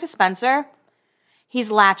 have you talked to Spencer? He's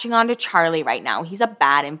latching on to Charlie right now. He's a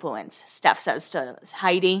bad influence, Steph says to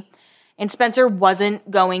Heidi. And Spencer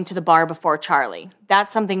wasn't going to the bar before Charlie.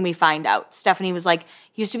 That's something we find out. Stephanie was like,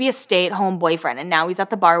 he used to be a stay-at-home boyfriend, and now he's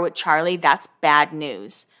at the bar with Charlie. That's bad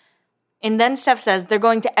news. And then Steph says they're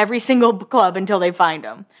going to every single club until they find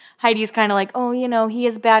him. Heidi's kind of like, oh, he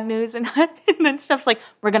is bad news. And then Steph's like,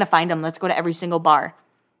 we're going to find him. Let's go to every single bar.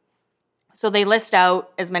 So they list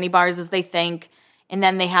out as many bars as they think, and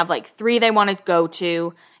then they have like 3 they want to go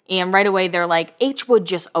to. And right away they're like, H-Wood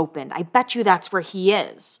just opened. I bet you that's where he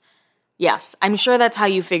is. Yes, I'm sure that's how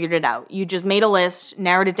you figured it out. You just made a list,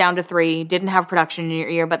 narrowed it down to 3, didn't have production in your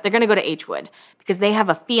ear, but they're going to go to H-Wood because they have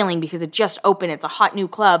a feeling because it just opened, it's a hot new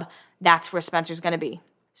club, that's where Spencer's going to be.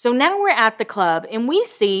 So now we're at the club and we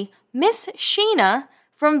see Miss Sheena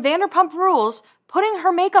from Vanderpump Rules putting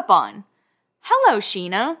her makeup on. Hello,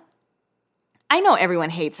 Sheena. I know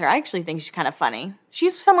everyone hates her. I actually think she's kind of funny.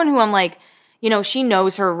 She's someone who I'm like, she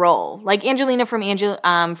knows her role. Like Angelina from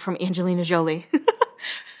Angelina Jolie.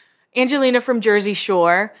 Angelina from Jersey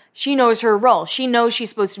Shore, she knows her role. She knows she's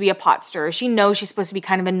supposed to be a pot stirrer. She knows she's supposed to be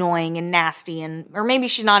kind of annoying and nasty, or maybe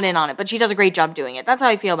she's not in on it, but she does a great job doing it. That's how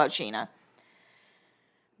I feel about Sheena.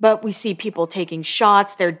 But we see people taking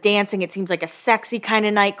shots. They're dancing. It seems like a sexy kind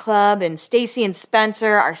of nightclub, and Stacey and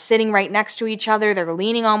Spencer are sitting right next to each other. They're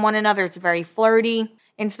leaning on one another. It's very flirty.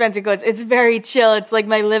 And Spencer goes, it's very chill. It's like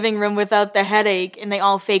my living room without the headache. And they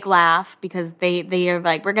all fake laugh because they are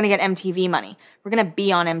like, we're going to get MTV money. We're going to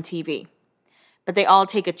be on MTV. But they all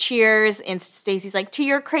take a cheers. And Stacey's like, to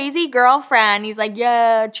your crazy girlfriend. He's like,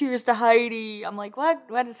 yeah, cheers to Heidi. I'm like,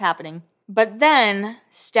 what is happening? But then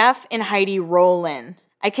Steph and Heidi roll in.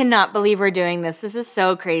 I cannot believe we're doing this. This is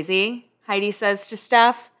so crazy, Heidi says to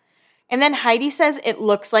Steph. And then Heidi says it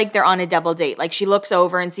looks like they're on a double date. Like she looks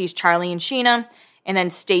over and sees Charlie and Scheana and then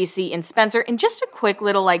Stacy and Spencer. And just a quick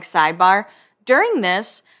little like sidebar. During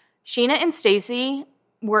this, Scheana and Stacy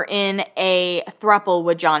were in a throuple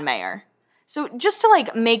with John Mayer. So just to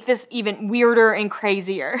like make this even weirder and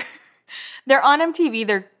crazier, they're on MTV.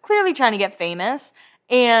 They're clearly trying to get famous.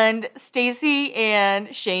 And Stacy and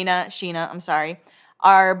Scheana,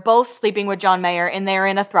 are both sleeping with John Mayer, and they're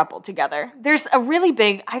in a throuple together. There's a really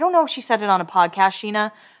big, I don't know if she said it on a podcast,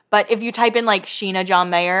 Scheana, but if you type in like Scheana John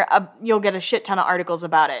Mayer, you'll get a shit ton of articles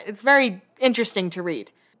about it. It's very interesting to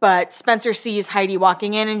read. But Spencer sees Heidi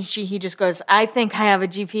walking in, and he just goes, I think I have a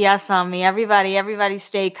GPS on me. Everybody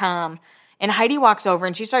stay calm. And Heidi walks over,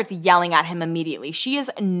 and she starts yelling at him immediately. She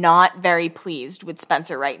is not very pleased with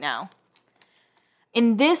Spencer right now.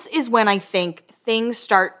 And this is when I think things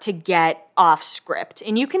start to get off script.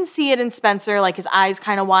 And you can see it in Spencer, like his eyes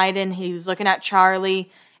kind of widen. He's looking at Charlie.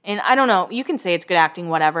 And I don't know, you can say it's good acting,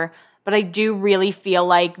 whatever. But I do really feel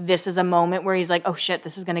like this is a moment where he's like, oh shit,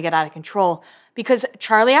 this is going to get out of control. Because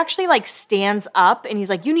Charlie actually like stands up and he's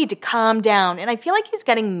like, you need to calm down. And I feel like he's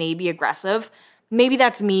getting maybe aggressive. Maybe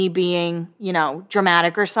that's me being,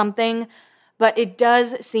 dramatic or something. But it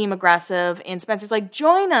does seem aggressive. And Spencer's like,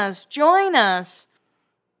 join us.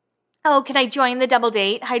 Oh, can I join the double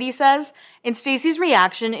date? Heidi says. And Stacy's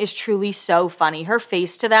reaction is truly so funny. Her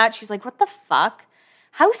face to that, she's like, what the fuck?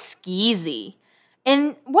 How skeezy.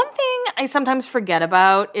 And one thing I sometimes forget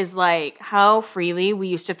about is like how freely we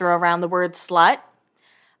used to throw around the word slut.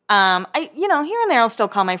 Here and there I'll still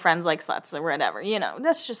call my friends like sluts or whatever,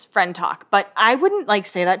 that's just friend talk. But I wouldn't like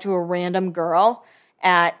say that to a random girl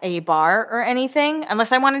at a bar or anything,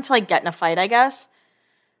 unless I wanted to like get in a fight, I guess.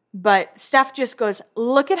 But Steph just goes,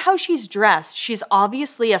 look at how she's dressed. She's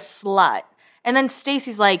obviously a slut. And then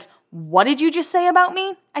Stacy's like, what did you just say about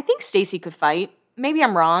me? I think Stacy could fight. Maybe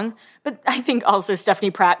I'm wrong, but I think also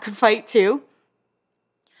Stephanie Pratt could fight too.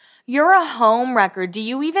 You're a home wrecker. Do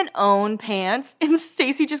you even own pants? And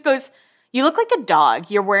Stacy just goes, you look like a dog.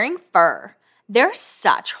 You're wearing fur. They're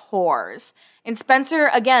such whores. And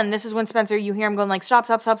Spencer, again, this is when Spencer, you hear him going like,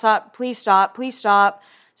 stop. Please stop.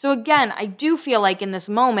 So again, I do feel like in this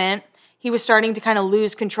moment, he was starting to kind of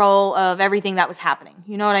lose control of everything that was happening.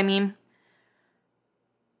 You know what I mean?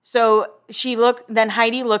 So then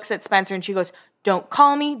Heidi looks at Spencer and she goes, don't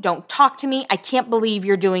call me, don't talk to me. I can't believe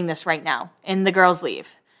you're doing this right now. And the girls leave.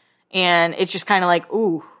 And it's just kind of like,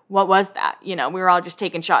 ooh, what was that? We were all just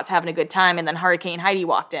taking shots, having a good time. And then Hurricane Heidi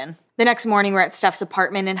walked in. The next morning, we're at Steph's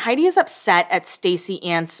apartment, and Heidi is upset at Stacy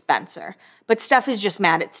and Spencer. But Steph is just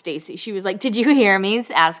mad at Stacy. She was like, did you hear me? He's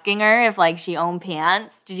asking her if, like, she owned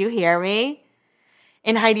pants. Did you hear me?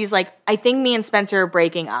 And Heidi's like, I think me and Spencer are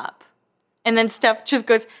breaking up. And then Steph just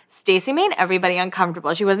goes, Stacy made everybody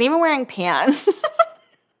uncomfortable. She wasn't even wearing pants.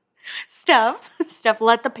 Steph,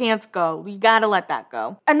 let the pants go. We gotta let that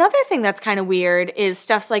go. Another thing that's kind of weird is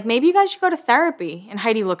Steph's like, maybe you guys should go to therapy. And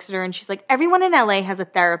Heidi looks at her and she's like, everyone in LA has a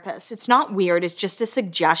therapist. It's not weird. It's just a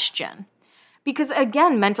suggestion. Because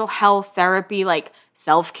again, mental health therapy, like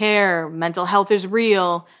self-care, mental health is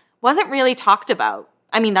real, wasn't really talked about.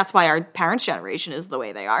 I mean, that's why our parents' generation is the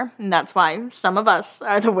way they are. And that's why some of us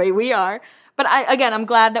are the way we are. But I'm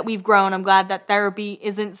glad that we've grown. I'm glad that therapy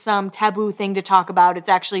isn't some taboo thing to talk about. It's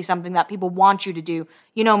actually something that people want you to do.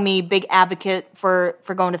 You know me, big advocate for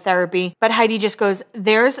going to therapy. But Heidi just goes,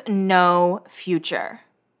 there's no future.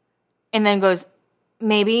 And then goes,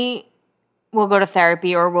 maybe we'll go to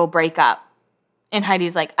therapy or we'll break up. And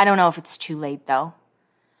Heidi's like, I don't know if it's too late though.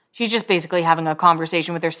 She's just basically having a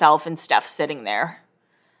conversation with herself, and Steph's sitting there,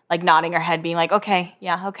 like nodding her head, being like, okay,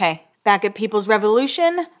 yeah, okay. Back at People's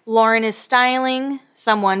Revolution, Lauren is styling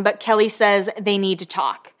someone, but Kelly says they need to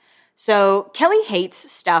talk. So Kelly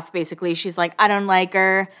hates Steph, basically. She's like, I don't like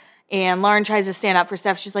her. And Lauren tries to stand up for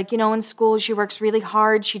Steph. She's like, in school, she works really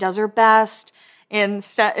hard. She does her best. And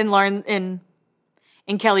Lauren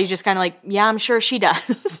and Kelly's just kind of like, yeah, I'm sure she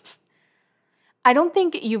does. I don't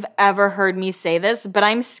think you've ever heard me say this, but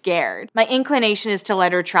I'm scared. My inclination is to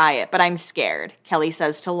let her try it, but I'm scared, Kelly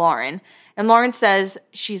says to Lauren. And Lauren says,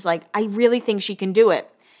 she's like, I really think she can do it.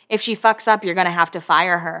 If she fucks up, you're going to have to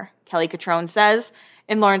fire her, Kelly Catrone says.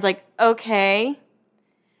 And Lauren's like, okay.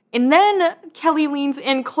 And then Kelly leans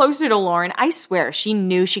in closer to Lauren. I swear, she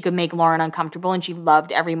knew she could make Lauren uncomfortable, and she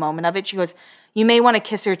loved every moment of it. She goes, you may want to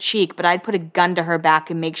kiss her cheek, but I'd put a gun to her back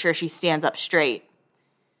and make sure she stands up straight.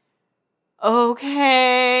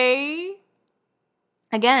 Okay.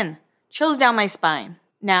 Again, chills down my spine.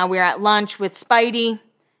 Now we're at lunch with Spidey,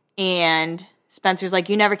 and Spencer's like,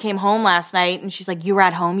 you never came home last night. And she's like, you were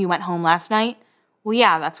at home? You went home last night? Well,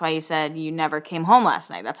 yeah, that's why he said you never came home last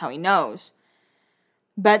night. That's how he knows.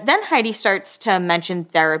 But then Heidi starts to mention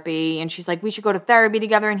therapy, and she's like, we should go to therapy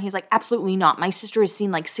together. And he's like, absolutely not. My sister has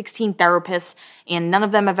seen like 16 therapists, and none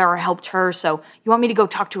of them have ever helped her. So you want me to go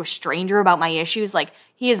talk to a stranger about my issues? Like,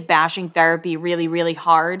 he is bashing therapy really, really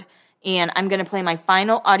hard. And I'm going to play my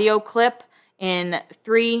final audio clip in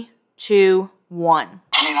 3, 2, 1.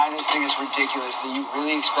 I mean, I just think it's ridiculous that you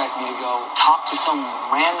really expect me to go talk to some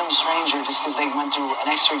random stranger just because they went through an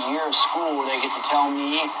extra year of school where they get to tell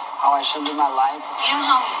me how I should live my life. Do you know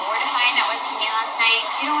how mortifying that was for me last night?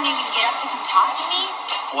 You don't even get up to come talk to me?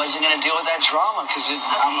 Wasn't going to deal with that drama because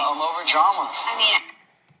I'm over drama. I mean...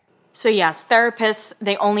 So yes, therapists,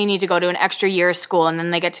 they only need to go to an extra year of school and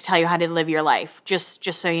then they get to tell you how to live your life, just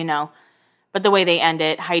so you know. But the way they end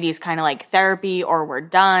it, Heidi's kind of like, therapy or we're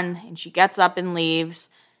done, and she gets up and leaves.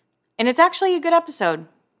 And it's actually a good episode.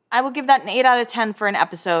 I will give that an 8 out of 10 for an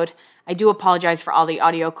episode. I do apologize for all the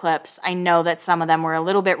audio clips. I know that some of them were a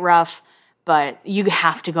little bit rough, but you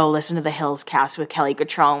have to go listen to the Hills cast with Kelly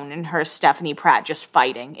Cutrone and her Stephanie Pratt just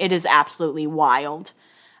fighting. It is absolutely wild.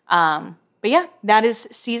 But yeah, that is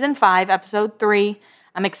season 5, episode 3.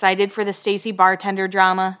 I'm excited for the Stacey bartender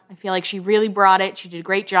drama. I feel like she really brought it. She did a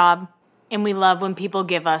great job. And we love when people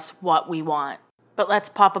give us what we want. But let's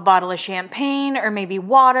pop a bottle of champagne or maybe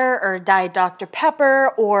water or Diet Dr.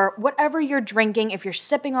 Pepper or whatever you're drinking. If you're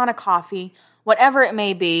sipping on a coffee, whatever it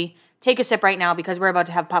may be, take a sip right now because we're about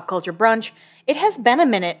to have pop culture brunch. It has been a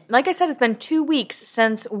minute. Like I said, it's been 2 weeks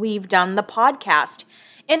since we've done the podcast.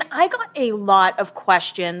 And I got a lot of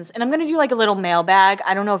questions, and I'm going to do like a little mailbag.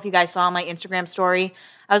 I don't know if you guys saw my Instagram story.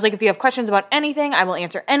 I was like, if you have questions about anything, I will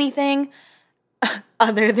answer anything.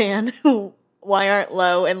 Other than, why aren't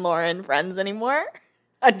Lo and Lauren friends anymore?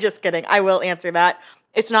 I'm just kidding. I will answer that.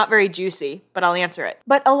 It's not very juicy, but I'll answer it.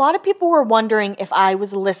 But a lot of people were wondering if I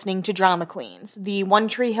was listening to Drama Queens, the One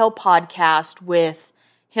Tree Hill podcast with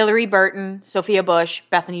Hillary Burton, Sophia Bush,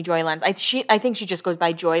 Bethany Joy Lenz. I think she just goes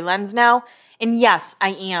by Joy Lenz now. And yes, I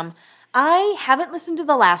am. I haven't listened to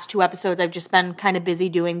the last 2 episodes. I've just been kind of busy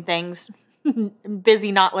doing things.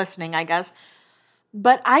 Busy not listening, I guess.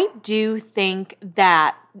 But I do think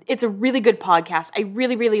that it's a really good podcast. I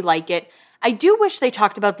really, really like it. I do wish they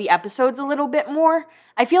talked about the episodes a little bit more.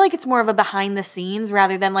 I feel like it's more of a behind the scenes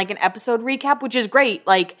rather than like an episode recap, which is great.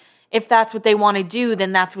 Like, if that's what they want to do,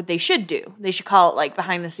 then that's what they should do. They should call it like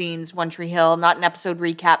behind the scenes, One Tree Hill, not an episode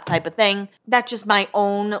recap type of thing. That's just my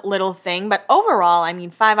own little thing. But overall, I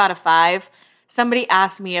mean, 5 out of 5. Somebody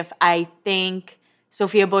asked me if I think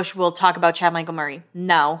Sophia Bush will talk about Chad Michael Murray.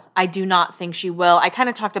 No, I do not think she will. I kind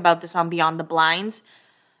of talked about this on Beyond the Blinds,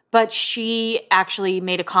 but she actually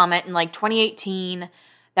made a comment in like 2018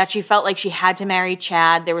 that she felt like she had to marry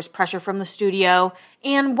Chad. There was pressure from the studio.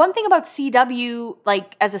 And one thing about CW,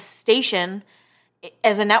 like as a station,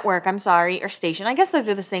 as a network, or station, I guess those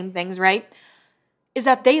are the same things, right? Is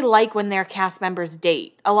that they like when their cast members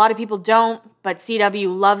date. A lot of people don't, but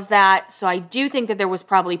CW loves that. So I do think that there was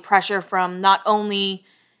probably pressure from not only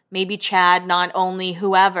maybe Chad, not only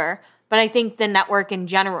whoever, but I think the network in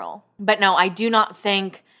general. But no, I do not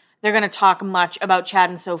think they're going to talk much about Chad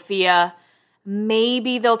and Sophia.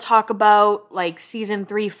 Maybe they'll talk about like season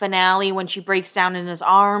 3 finale when she breaks down in his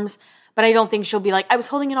arms. But I don't think she'll be like, I was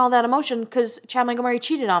holding in all that emotion because Chad Michael Murray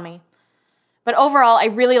cheated on me. But overall, I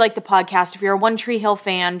really like the podcast. If you're a One Tree Hill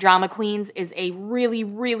fan, Drama Queens is a really,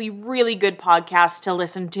 really, really good podcast to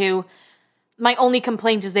listen to. My only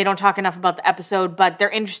complaint is they don't talk enough about the episode, but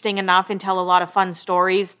they're interesting enough and tell a lot of fun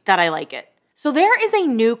stories that I like it. So there is a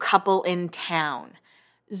new couple in town.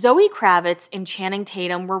 Zoe Kravitz and Channing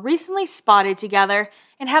Tatum were recently spotted together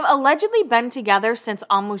and have allegedly been together since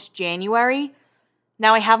almost January.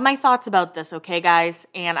 Now, I have my thoughts about this, okay, guys?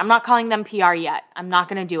 And I'm not calling them PR yet. I'm not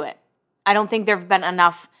going to do it. I don't think there have been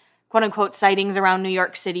enough, quote-unquote, sightings around New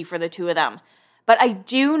York City for the two of them. But I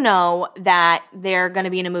do know that they're going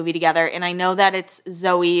to be in a movie together, and I know that it's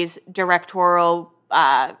Zoe's directorial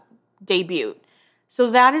debut.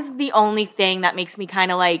 So that is the only thing that makes me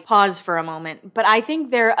kind of like pause for a moment. But I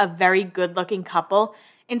think they're a very good-looking couple,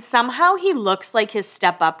 and somehow he looks like his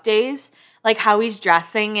Step Up days, like how he's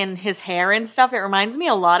dressing and his hair and stuff. It reminds me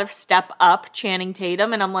a lot of Step Up Channing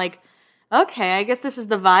Tatum, and I'm like, okay, I guess this is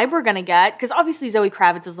the vibe we're going to get. Because obviously Zoe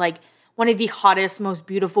Kravitz is like one of the hottest, most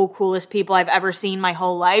beautiful, coolest people I've ever seen my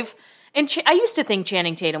whole life. And I used to think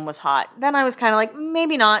Channing Tatum was hot. Then I was kind of like,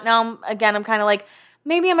 maybe not. Now, again, I'm kind of like,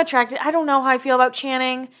 maybe I'm attracted. I don't know how I feel about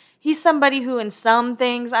Channing. He's somebody who in some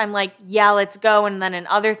things I'm like, yeah, let's go. And then in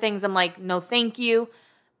other things I'm like, no, thank you.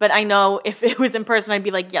 But I know if it was in person, I'd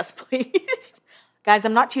be like, yes, please. Guys,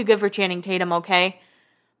 I'm not too good for Channing Tatum, okay?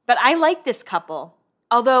 But I like this couple.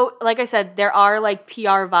 Although, like I said, there are like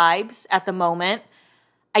PR vibes at the moment.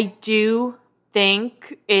 I do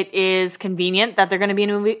think it is convenient that they're going to be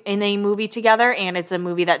in a movie together, and it's a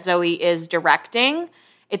movie that Zoe is directing.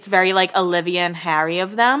 It's very like Olivia and Harry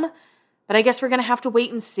of them. But I guess we're going to have to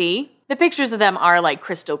wait and see. The pictures of them are like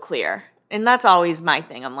crystal clear. And that's always my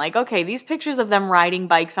thing. I'm like, okay, these pictures of them riding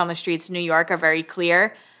bikes on the streets of New York are very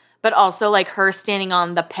clear. But also like her standing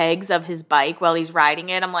on the pegs of his bike while he's riding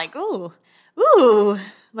it. I'm like, ooh,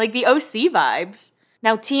 like the OC vibes.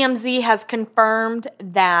 Now TMZ has confirmed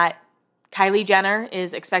that Kylie Jenner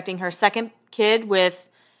is expecting her second kid with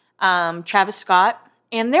Travis Scott.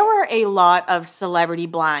 And there were a lot of celebrity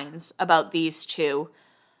blinds about these two.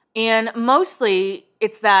 And mostly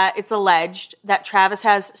it's alleged that Travis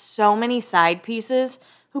has so many side pieces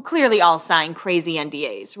who clearly all sign crazy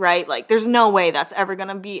NDAs, right? Like there's no way that's ever going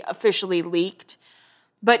to be officially leaked.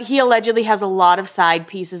 But he allegedly has a lot of side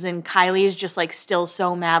pieces and Kylie is just like still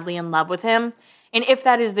so madly in love with him. And if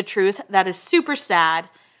that is the truth, that is super sad.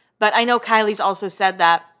 But I know Kylie's also said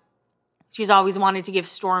that she's always wanted to give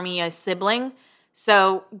Stormi a sibling.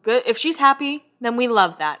 So good. If she's happy, then we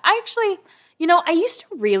love that. I used to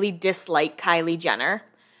really dislike Kylie Jenner,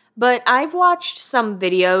 but I've watched some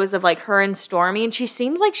videos of like her and Stormi, and she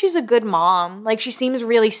seems like she's a good mom. Like she seems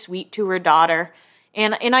really sweet to her daughter,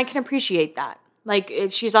 and I can appreciate that. Like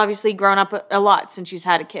she's obviously grown up a lot since she's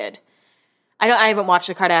had a kid. I haven't watched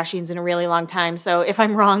the Kardashians in a really long time, so if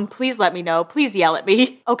I'm wrong, please let me know. Please yell at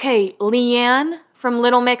me. Okay, Leanne from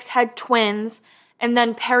Little Mix had twins, and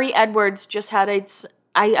then Perry Edwards just had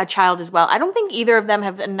a child as well. I don't think either of them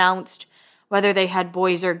have announced whether they had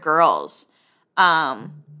boys or girls.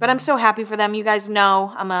 But I'm so happy for them. You guys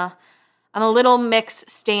know I'm a Little Mix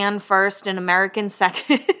stan first and American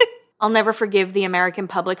second. I'll never forgive the American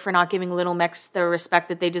public for not giving Little Mix the respect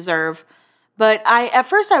that they deserve. But at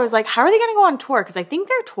first I was like, how are they going to go on tour? Because I think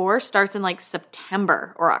their tour starts in like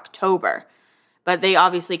September or October. But they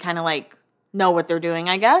obviously kind of like know what they're doing,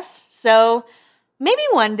 I guess. So maybe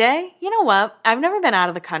one day, you know what? I've never been out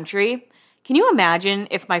of the country. Can you imagine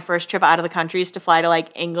if my first trip out of the country is to fly to like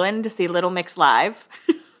England to see Little Mix live?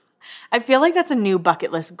 I feel like that's a new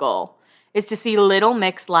bucket list goal, is to see Little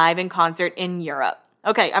Mix live in concert in Europe.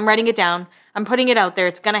 Okay, I'm writing it down. I'm putting it out there.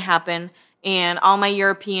 It's going to happen. And all my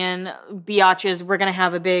European biatches, we're going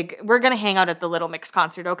to hang out at the Little Mix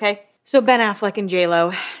concert, okay? So Ben Affleck and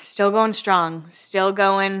J-Lo, still going strong, still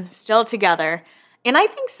together. And I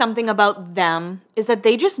think something about them is that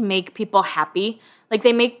they just make people happy. Like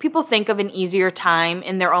they make people think of an easier time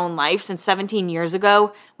in their own life. Since 17 years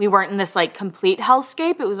ago, we weren't in this like complete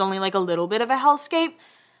hellscape. It was only like a little bit of a hellscape.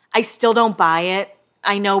 I still don't buy it.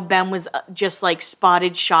 I know Ben was just like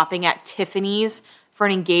spotted shopping at Tiffany's for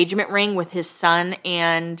an engagement ring with his son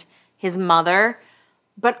and his mother.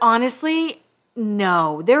 But honestly,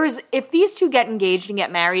 no. If these two get engaged and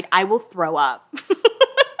get married, I will throw up.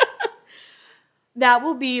 That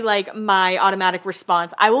will be like my automatic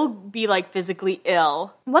response. I will be like physically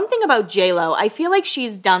ill. One thing about J-Lo, I feel like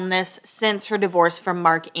she's done this since her divorce from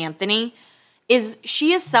Mark Anthony, is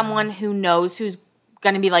she is someone who knows who's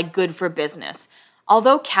going to be like good for business.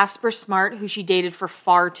 Although Casper Smart, who she dated for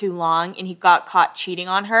far too long and he got caught cheating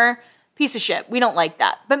on her, piece of shit. We don't like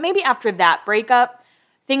that. But maybe after that breakup,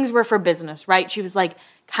 things were for business, right? She was like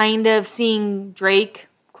kind of seeing Drake,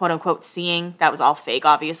 quote unquote seeing. That was all fake,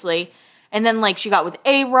 obviously. And then like she got with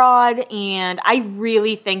A-Rod, and I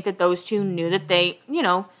really think that those two knew that they,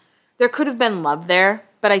 there could have been love there,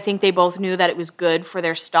 but I think they both knew that it was good for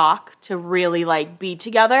their stock to really like be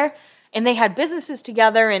together. And they had businesses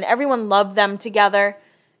together and everyone loved them together.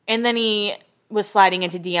 And then he was sliding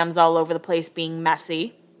into DMs all over the place being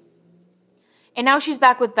messy. And now she's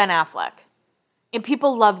back with Ben Affleck. And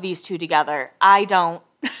people love these two together. I don't.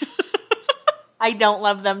 I don't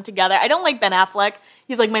love them together. I don't like Ben Affleck.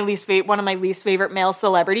 He's like one of my least favorite male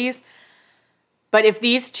celebrities. But if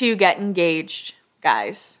these two get engaged,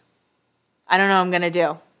 guys, I don't know what I'm going to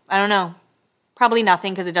do. I don't know. Probably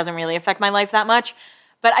nothing because it doesn't really affect my life that much.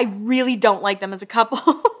 But I really don't like them as a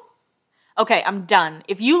couple. Okay, I'm done.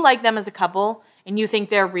 If you like them as a couple and you think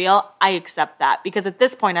they're real, I accept that. Because at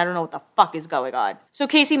this point, I don't know what the fuck is going on. So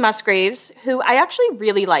Casey Musgraves, who I actually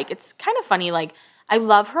really like. It's kind of funny, like, I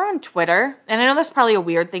love her on Twitter. And I know that's probably a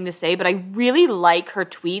weird thing to say, but I really like her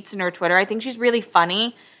tweets and her Twitter. I think she's really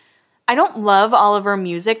funny. I don't love all of her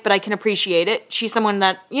music, but I can appreciate it. She's someone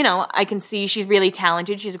that, I can see she's really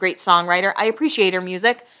talented. She's a great songwriter. I appreciate her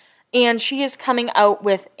music. And she is coming out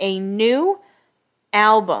with a new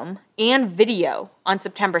album and video on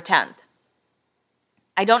September 10th.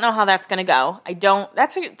 I don't know how that's going to go.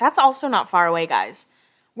 That's also not far away, guys.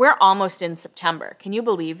 We're almost in September. Can you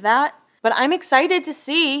believe that? But I'm excited to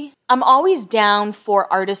see. I'm always down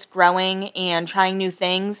for artists growing and trying new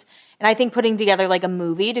things. And I think putting together like a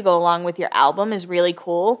movie to go along with your album is really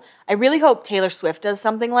cool. I really hope Taylor Swift does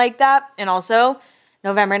something like that. And also,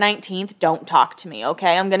 November 19th, don't talk to me,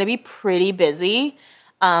 okay? I'm going to be pretty busy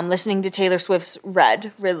listening to Taylor Swift's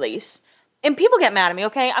Red release. And people get mad at me,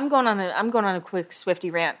 okay? I'm going on a quick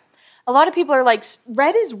Swiftie rant. A lot of people are like,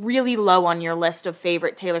 Red is really low on your list of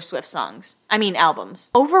favorite Taylor Swift albums.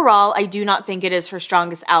 Overall, I do not think it is her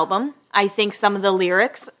strongest album. I think some of the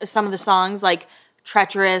lyrics, some of the songs like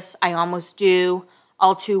Treacherous, I Almost Do,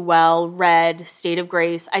 All Too Well, Red, State of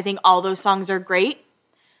Grace, I think all those songs are great.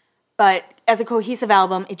 But as a cohesive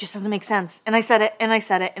album, it just doesn't make sense. And I said it, and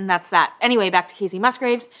that's that. Anyway, back to Casey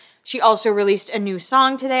Musgraves. She also released a new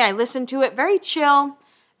song today. I listened to it. Very chill,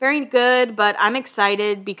 very good, but I'm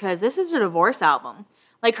excited because this is a divorce album.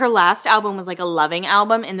 Like, her last album was like a loving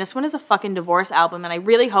album, and this one is a fucking divorce album, and I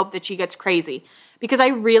really hope that she gets crazy. Because I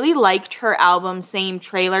really liked her album, Same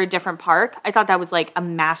Trailer, Different Park. I thought that was like a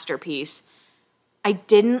masterpiece. I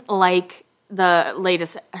didn't like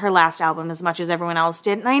her last album as much as everyone else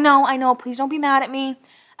did. And I know, please don't be mad at me.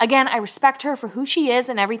 Again, I respect her for who she is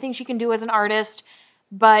and everything she can do as an artist,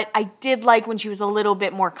 but I did like when she was a little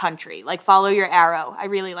bit more country, like Follow Your Arrow. I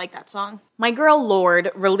really like that song. My girl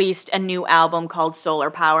Lorde released a new album called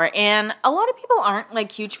Solar Power, and a lot of people aren't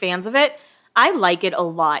like huge fans of it. I like it a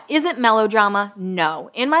lot. Is it melodrama?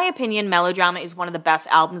 No. In my opinion, Melodrama is one of the best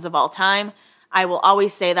albums of all time. I will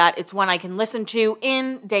always say that. It's one I can listen to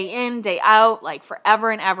in, day out, like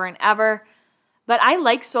forever and ever and ever. But I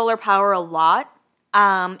like Solar Power a lot.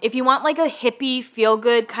 If you want like a hippie,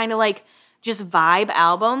 feel-good, kind of like just vibe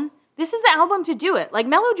album, this is the album to do it. Like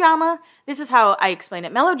Melodrama, this is how I explain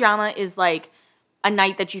it. Melodrama is like a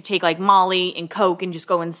night that you take like Molly and Coke and just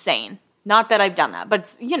go insane. Not that I've done that,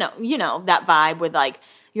 but you know that vibe with like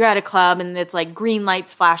you're at a club and it's like green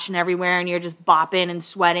lights flashing everywhere and you're just bopping and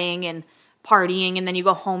sweating and partying, and then you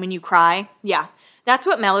go home and you cry. Yeah, that's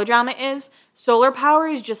what Melodrama is. Solar Power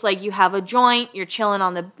is just like you have a joint, you're chilling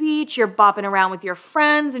on the beach, you're bopping around with your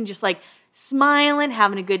friends and just like smiling,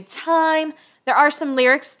 having a good time. There are some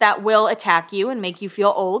lyrics that will attack you and make you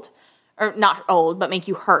feel old, or not old, but make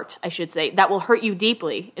you hurt, I should say. That will hurt you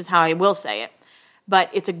deeply is how I will say it. But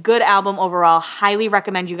it's a good album overall. Highly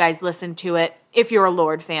recommend you guys listen to it, if you're a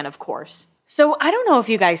Lorde fan, of course. So I don't know if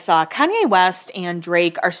you guys saw, Kanye West and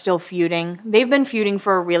Drake are still feuding. They've been feuding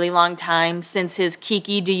for a really long time, since his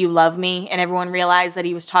Kiki, Do You Love Me? And everyone realized that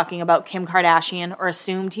he was talking about Kim Kardashian, or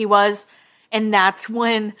assumed he was. And that's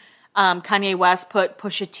when Kanye West put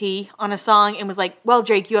Pusha T on a song and was like, well,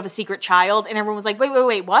 Drake, you have a secret child. And everyone was like,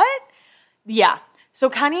 wait, what? Yeah. So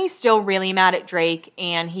Kanye's still really mad at Drake,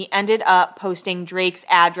 and he ended up posting Drake's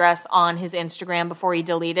address on his Instagram before he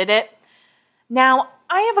deleted it. Now,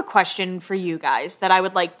 I have a question for you guys that I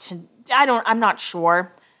would like to, I'm not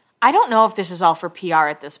sure. I don't know if this is all for PR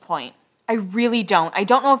at this point. I really don't. I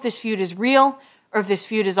don't know if this feud is real or if this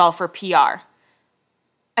feud is all for PR.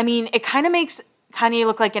 I mean, it kind of makes Kanye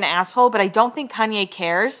look like an asshole, but I don't think Kanye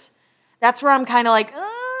cares. That's where I'm kind of like,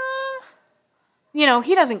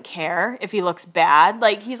 he doesn't care if he looks bad.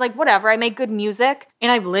 Like, he's like, whatever, I make good music,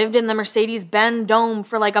 and I've lived in the Mercedes-Benz Dome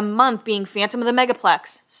for like a month being Phantom of the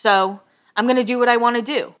Megaplex, so I'm going to do what I want to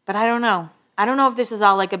do. But I don't know. I don't know if this is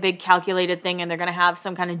all like a big calculated thing and they're going to have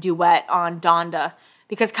some kind of duet on Donda,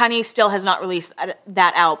 because Kanye still has not released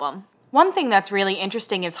that album. One thing that's really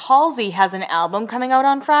interesting is Halsey has an album coming out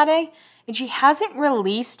on Friday, and she hasn't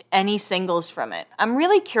released any singles from it. I'm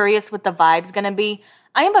really curious what the vibe's going to be.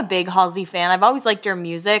 I am a big Halsey fan. I've always liked her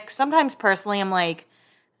music. Sometimes personally I'm like,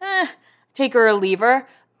 take her or leave her.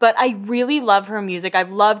 But I really love her music.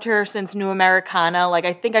 I've loved her since New Americana. Like,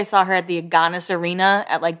 I think I saw her at the Agganis Arena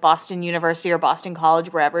at like Boston University or Boston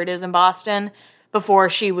College, wherever it is in Boston, before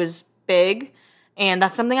she was big. And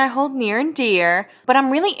that's something I hold near and dear. But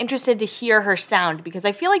I'm really interested to hear her sound, because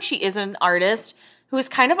I feel like she is an artist who is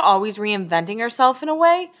kind of always reinventing herself in a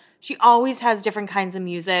way. She always has different kinds of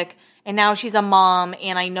music. And now she's a mom,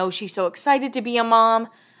 and I know she's so excited to be a mom.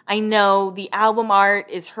 I know the album art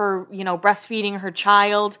is her, breastfeeding her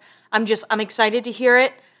child. I'm excited to hear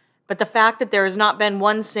it. But the fact that there has not been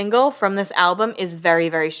one single from this album is very,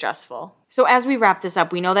 very stressful. So as we wrap this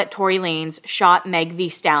up, we know that Tory Lanez shot Meg Thee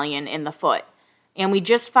Stallion in the foot. And we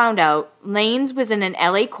just found out Lanez was in an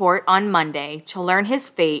LA court on Monday to learn his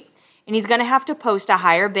fate, and he's going to have to post a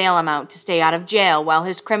higher bail amount to stay out of jail while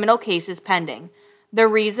his criminal case is pending. The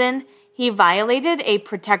reason? He violated a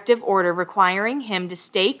protective order requiring him to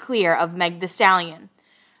stay clear of Meg Thee Stallion.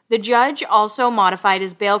 The judge also modified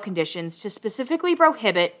his bail conditions to specifically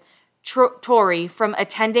prohibit Tory from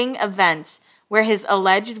attending events where his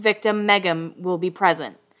alleged victim Meghan will be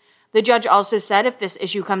present. The judge also said if this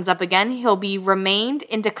issue comes up again, he'll be remained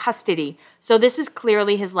into custody. So this is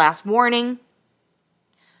clearly his last warning.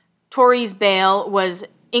 Tory's bail was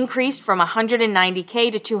increased from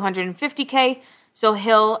 $190K to $250K, so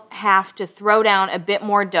he'll have to throw down a bit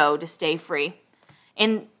more dough to stay free.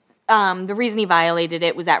 And the reason he violated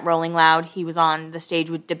it was at Rolling Loud. He was on the stage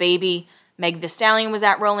with DaBaby. Meg Thee Stallion was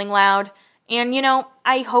at Rolling Loud. And,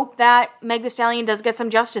 I hope that Meg Thee Stallion does get some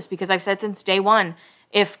justice, because I've said since day one,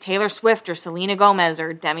 if Taylor Swift or Selena Gomez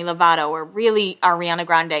or Demi Lovato or really Ariana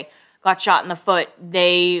Grande got shot in the foot,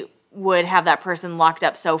 they would have that person locked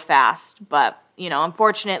up so fast. But,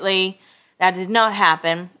 unfortunately, that did not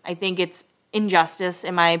happen. I think it's injustice,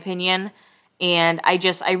 in my opinion. And I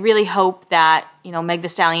really hope that, Meg Thee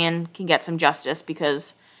Stallion can get some justice,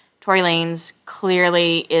 because Tory Lanez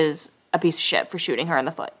clearly is a piece of shit for shooting her in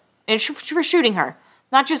the foot. And for shooting her.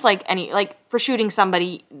 Not just for shooting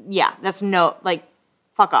somebody. Yeah, that's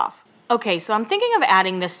fuck off. Okay, so I'm thinking of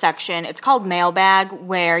adding this section. It's called Mailbag,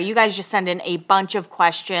 where you guys just send in a bunch of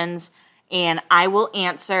questions and I will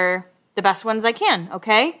answer the best ones I can,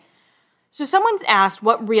 okay? So someone's asked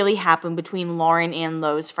what really happened between Lauren and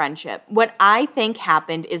Lowe's friendship. What I think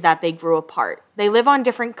happened is that they grew apart. They live on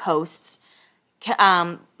different coasts.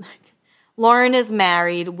 Lauren is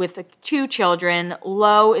married with 2 children.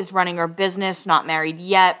 Lowe is running her business, not married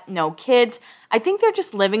yet, no kids. I think they're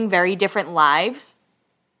just living very different lives.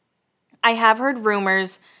 I have heard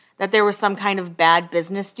rumors that there was some kind of bad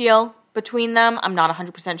business deal between them. I'm not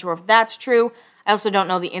 100% sure if that's true. I also don't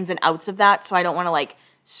know the ins and outs of that, so I don't want to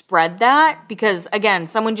spread that, because again,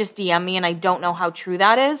 someone just DM'd me and I don't know how true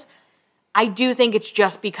that is. I do think it's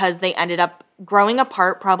just because they ended up growing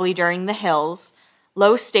apart probably during the Hills.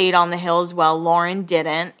 Lowe stayed on the Hills while Lauren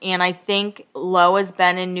didn't, and I think Lowe has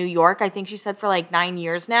been in New York, I think she said, for 9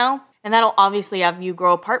 years now, and that'll obviously have you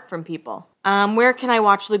grow apart from people. Where can I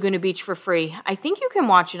watch Laguna Beach for free? I think you can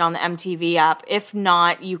watch it on the MTV app. If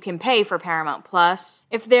not, you can pay for Paramount Plus.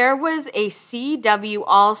 If there was a CW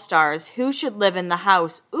All-Stars, who should live in the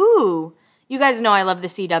house? Ooh, you guys know I love the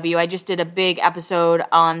CW. I just did a big episode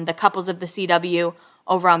on the couples of the CW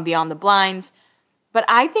over on Beyond the Blinds. But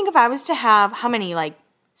I think if I was to have,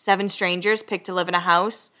 7 strangers picked to live in a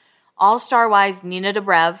house, All-Star-wise, Nina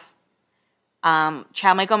Dobrev,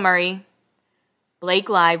 Chad Michael Murray, Blake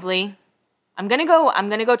Lively. I'm gonna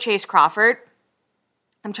go Chase Crawford.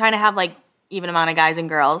 I'm trying to have even amount of guys and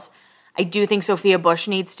girls. I do think Sophia Bush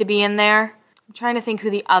needs to be in there. I'm trying to think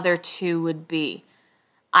who the other 2 would be.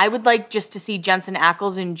 I would like just to see Jensen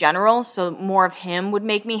Ackles in general, so more of him would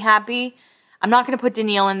make me happy. I'm not going to put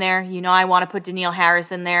Danielle in there. I want to put Danielle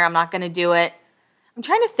Harris in there. I'm not going to do it. I'm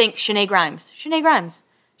trying to think Shanae Grimes.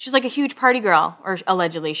 She's a huge party girl, or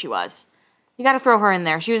allegedly she was. You got to throw her in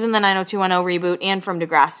there. She was in the 90210 reboot and from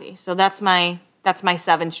Degrassi. So that's my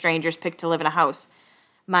 7 strangers picked to live in a house.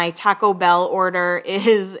 My Taco Bell order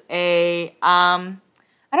is I don't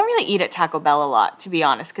really eat at Taco Bell a lot, to be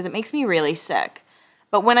honest, because it makes me really sick.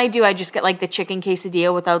 But when I do, I just get the chicken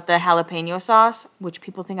quesadilla without the jalapeno sauce, which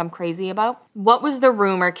people think I'm crazy about. What was the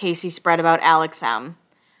rumor Casey spread about Alex M?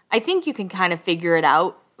 I think you can kind of figure it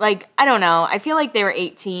out. I don't know. I feel like they were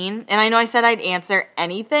 18, and I know I said I'd answer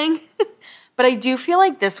anything. But I do feel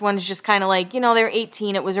like this one's just kind of they're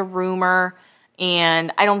 18, it was a rumor,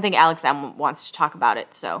 and I don't think Alex M wants to talk about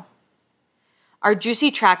it, so. Are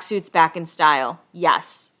juicy tracksuits back in style?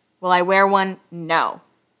 Yes. Will I wear one? No.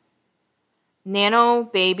 Nano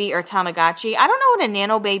Baby or Tamagotchi? I don't know what a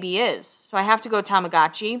Nano Baby is, so I have to go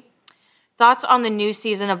Tamagotchi. Thoughts on the new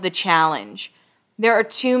season of The Challenge? There are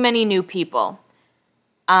too many new people.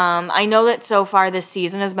 I know that so far this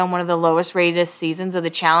season has been one of the lowest rated seasons of The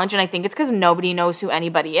Challenge, and I think it's because nobody knows who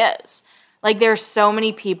anybody is. There are so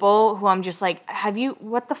many people who I'm just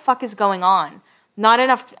what the fuck is going on? Not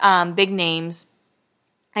enough big names.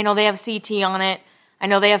 I know they have CT on it. I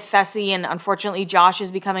know they have Fessy, and unfortunately Josh is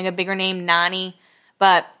becoming a bigger name, Nani,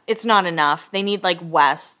 but it's not enough. They need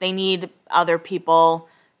Wes. They need other people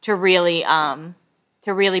to really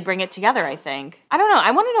bring it together, I think. I don't know. I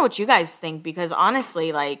want to know what you guys think, because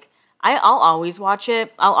honestly, I'll always watch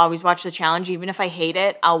it. I'll always watch The Challenge. Even if I hate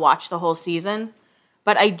it, I'll watch the whole season.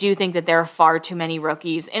 But I do think that there are far too many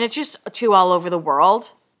rookies, and it's just too all over the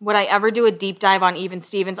world. Would I ever do a deep dive on Even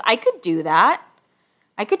Stevens? I could do that.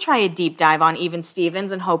 I could try a deep dive on Even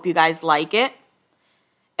Stevens and hope you guys like it.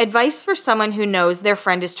 Advice for someone who knows their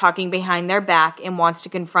friend is talking behind their back and wants to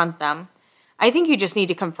confront them. I think you just need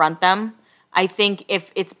to confront them. I think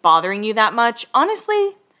if it's bothering you that much,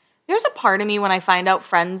 honestly, there's a part of me when I find out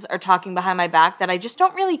friends are talking behind my back that I just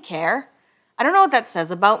don't really care. I don't know what that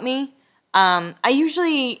says about me. I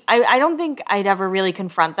don't think I'd ever really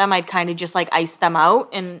confront them. I'd kind of just like ice them out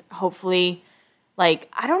and hopefully, like,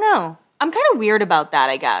 I don't know. I'm kind of weird about that,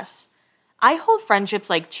 I guess. I hold friendships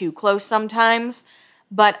like too close sometimes,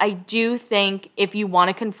 but I do think if you want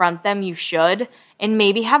to confront them, you should. And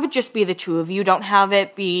maybe have it just be the two of you. Don't have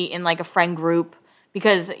it be in like a friend group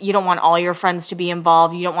because you don't want all your friends to be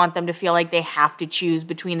involved. You don't want them to feel like they have to choose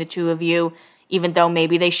between the two of you, even though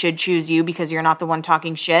maybe they should choose you because you're not the one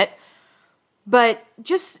talking shit. But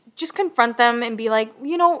just confront them and be like,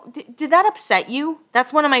 you know, did that upset you?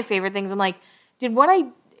 That's one of my favorite things. I'm like, did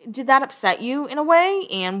that upset you in a way?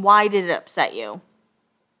 And why did it upset you?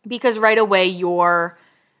 Because right away you're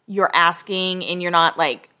asking and you're not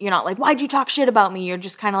like, why'd you talk shit about me? You're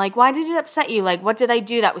just kind of like, why did it upset you? Like, what did I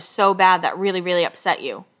do that was so bad that really, really upset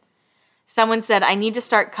you? Someone said, I need to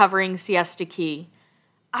start covering Siesta Key.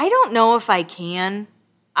 I don't know if I can.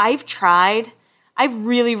 I've tried. I've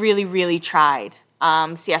really, really, really tried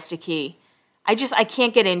Siesta Key. I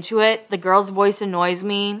can't get into it. The girl's voice annoys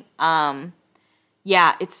me.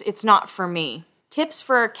 Yeah, it's not for me. Tips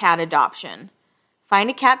for cat adoption. Find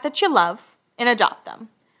a cat that you love and adopt them.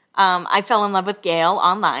 I fell in love with Gail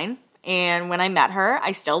online, and when I met her,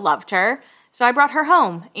 I still loved her. So I brought her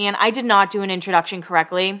home, and I did not do an introduction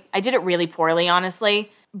correctly. I did it really poorly,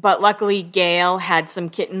 honestly. But luckily, Gail had some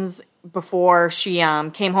kittens before she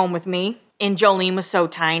came home with me. And Jolene was so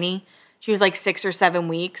tiny. She was like 6 or 7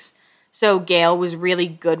 weeks. So Gail was really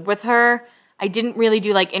good with her. I didn't really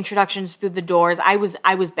do like introductions through the doors. I was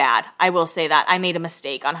bad. I will say that. I made a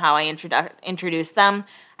mistake on how I introduced them.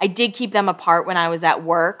 I did keep them apart when I was at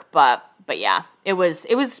work, but yeah, it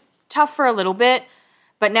was tough for a little bit.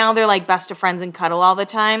 But now they're like best of friends and cuddle all the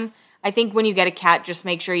time. I think when you get a cat, just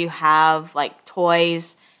make sure you have like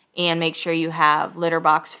toys and make sure you have litter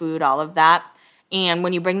box food, all of that. And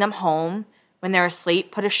when you bring them home, when they're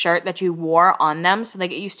asleep, put a shirt that you wore on them so they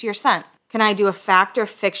get used to your scent. Can I do a fact or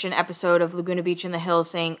fiction episode of Laguna Beach in the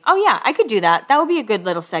Hills saying, oh yeah, I could do that. That would be a good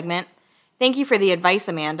little segment. Thank you for the advice,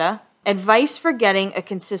 Amanda. Advice for getting a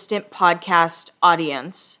consistent podcast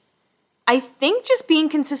audience. I think just being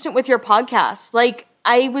consistent with your podcast. Like,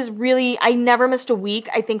 I never missed a week.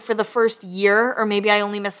 I think for the first year, or maybe I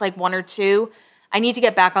only missed like 1 or 2. I need to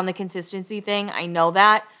get back on the consistency thing. I know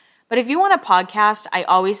that. But if you want a podcast, I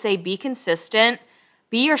always say be consistent.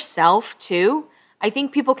 Be yourself too. I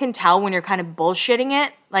think people can tell when you're kind of bullshitting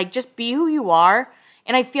it. Like, just be who you are.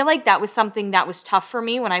 And I feel like that was something that was tough for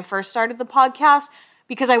me when I first started the podcast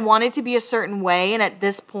because I wanted to be a certain way. And at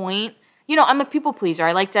this point, you know, I'm a people pleaser.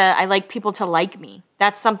 I like people to like me.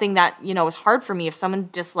 That's something that, you know, is hard for me if someone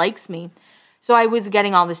dislikes me. So I was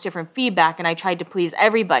getting all this different feedback and I tried to please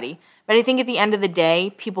everybody. But I think at the end of the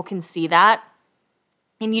day, people can see that.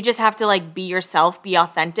 And you just have to like be yourself, be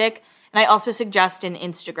authentic. And I also suggest an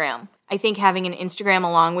Instagram. I think having an Instagram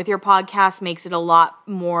along with your podcast makes it a lot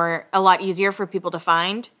easier for people to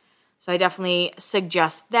find. So I definitely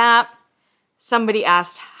suggest that. Somebody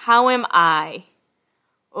asked, how am I?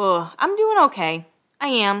 Oh, I'm doing okay. I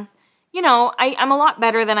am. You know, I'm a lot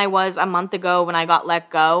better than I was a month ago when I got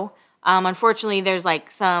let go. Unfortunately, there's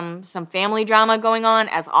like some family drama going on,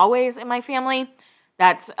 as always in my family.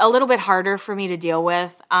 That's a little bit harder for me to deal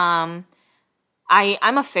with. I'm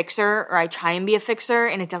a fixer, or I try and be a fixer,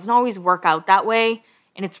 and it doesn't always work out that way.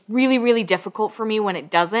 And it's really, really difficult for me when it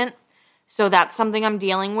doesn't. So that's something I'm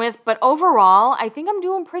dealing with. But overall, I think I'm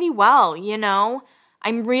doing pretty well, you know.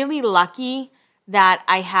 I'm really lucky that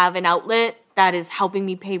I have an outlet that is helping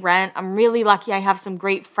me pay rent. I'm really lucky I have some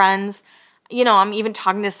great friends. You know, I'm even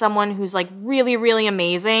talking to someone who's like really, really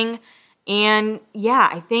amazing. And yeah,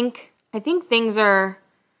 I think things are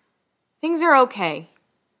okay.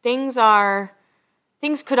 Things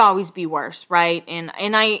could always be worse, right? And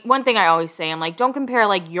one thing I always say, I'm like, don't compare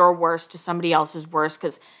like your worst to somebody else's worst,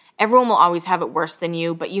 because everyone will always have it worse than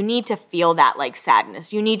you, but you need to feel that like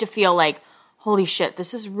sadness. You need to feel like, holy shit,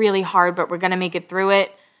 this is really hard, but we're going to make it through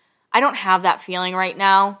it. I don't have that feeling right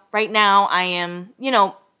now. Right now, I am, you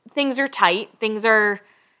know, things are tight, things are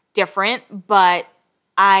different, but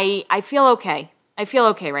I feel okay. I feel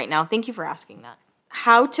okay right now. Thank you for asking that.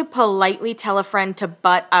 How to politely tell a friend to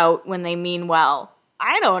butt out when they mean well.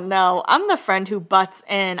 I don't know. I'm the friend who butts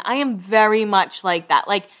in. I am very much like that.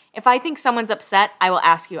 Like, if I think someone's upset, I will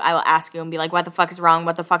ask you and be like, what the fuck is wrong?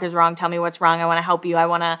 What the fuck is wrong? Tell me what's wrong. I want to help you. I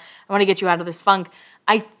want to get you out of this funk.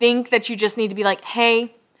 I think that you just need to be like,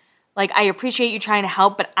 hey, like, I appreciate you trying to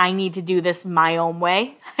help, but I need to do this my own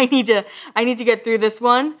way. I need to get through this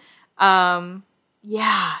one.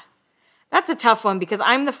 Yeah. That's a tough one because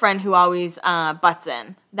I'm the friend who always butts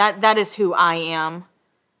in. That is who I am.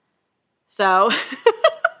 So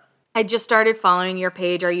I just started following your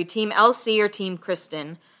page. Are you Team LC or Team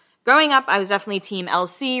Kristen? Growing up, I was definitely Team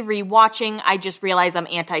LC. Rewatching, I just realized I'm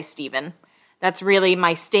anti-Steven. That's really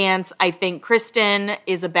my stance. I think Kristen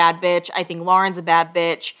is a bad bitch. I think Lauren's a bad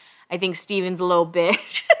bitch. I think Steven's a little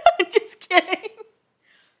bitch. Just kidding.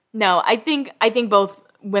 No, I think both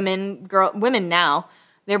women now,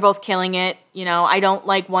 they're both killing it. You know, I don't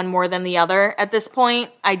like one more than the other at this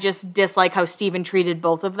point. I just dislike how Steven treated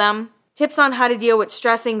both of them. Tips on how to deal with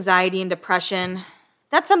stress, anxiety, and depression.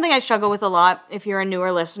 That's something I struggle with a lot. If you're a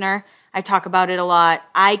newer listener, I talk about it a lot.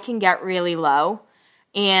 I can get really low.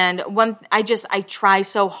 And I try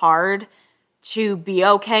so hard to be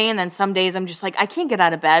okay. And then some days I'm just like, I can't get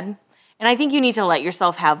out of bed. And I think you need to let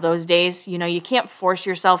yourself have those days. You know, you can't force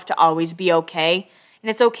yourself to always be okay. And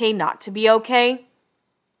it's okay not to be okay.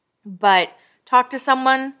 But talk to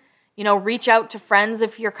someone, you know, reach out to friends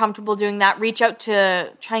if you're comfortable doing that. Reach out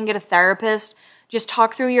to try and get a therapist. Just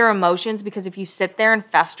talk through your emotions, because if you sit there and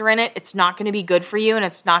fester in it, it's not going to be good for you and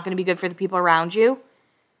it's not going to be good for the people around you.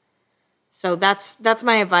 So that's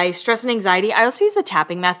my advice. Stress and anxiety. I also use the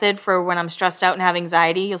tapping method for when I'm stressed out and have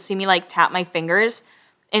anxiety. You'll see me like tap my fingers.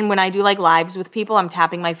 And when I do like lives with people, I'm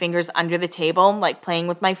tapping my fingers under the table, like playing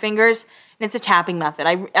with my fingers. And it's a tapping method.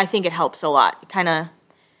 I think it helps a lot. It kind of,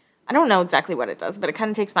 I don't know exactly what it does, but it kind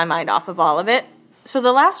of takes my mind off of all of it. So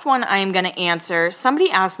the last one I am going to answer, somebody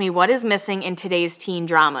asked me what is missing in today's teen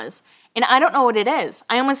dramas. And I don't know what it is.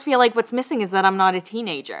 I almost feel like what's missing is that I'm not a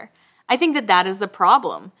teenager. I think that is the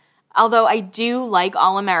problem. Although I do like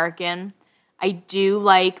All American. I do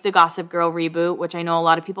like the Gossip Girl reboot, which I know a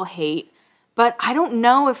lot of people hate. But I don't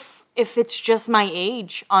know if it's just my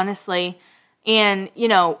age, honestly. And, you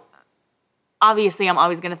know, obviously I'm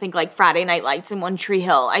always going to think like Friday Night Lights and One Tree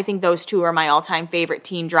Hill. I think those two are my all-time favorite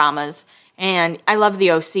teen dramas. And I love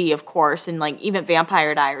The OC, of course, and like even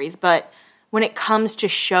Vampire Diaries. But when it comes to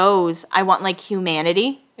shows, I want like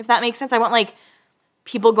humanity, if that makes sense. I want like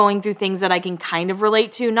people going through things that I can kind of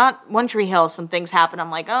relate to. Not One Tree Hill, some things happen. I'm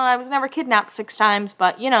like, oh, I was never kidnapped 6 times,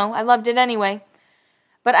 but you know, I loved it anyway.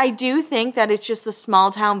 But I do think that it's just the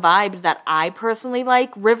small town vibes that I personally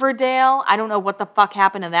like. Riverdale, I don't know what the fuck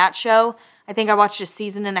happened to that show. I think I watched a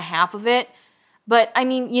season and a half of it. But, I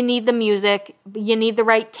mean, you need the music, you need the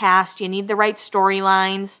right cast, you need the right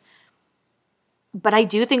storylines. But I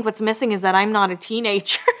do think what's missing is that I'm not a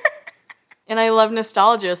teenager. And I love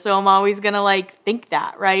nostalgia, so I'm always going to, like, think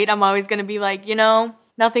that, right? I'm always going to be like, you know,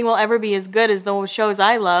 nothing will ever be as good as those shows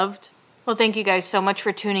I loved. Well, thank you guys so much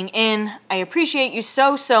for tuning in. I appreciate you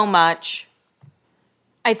so, so much.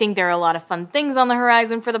 I think there are a lot of fun things on the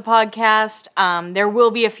horizon for the podcast. There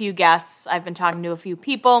will be a few guests. I've been talking to a few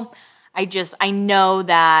people. I know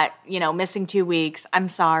that, you know, missing 2 weeks, I'm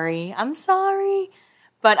sorry.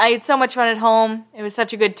 But I had so much fun at home. It was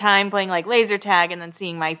such a good time playing like laser tag and then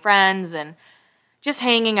seeing my friends and just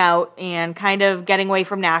hanging out and kind of getting away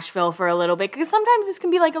from Nashville for a little bit. Because sometimes this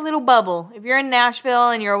can be like a little bubble. If you're in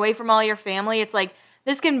Nashville and you're away from all your family, it's like,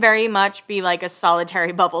 this can very much be like a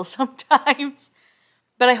solitary bubble sometimes.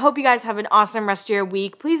 But I hope you guys have an awesome rest of your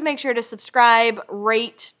week. Please make sure to subscribe,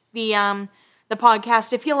 rate the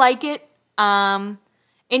podcast if you like it. And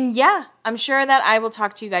yeah, I'm sure that I will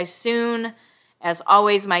talk to you guys soon. As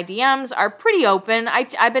always, my DMs are pretty open.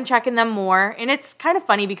 I've been checking them more. And it's kind of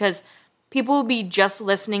funny because people will be just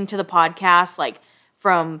listening to the podcast like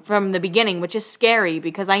from the beginning, which is scary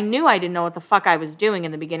because I knew I didn't know what the fuck I was doing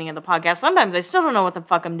in the beginning of the podcast. Sometimes I still don't know what the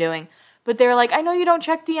fuck I'm doing. But they're like, I know you don't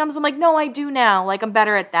check DMs. I'm like, no, I do now. Like, I'm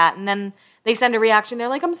better at that. And then they send a reaction. They're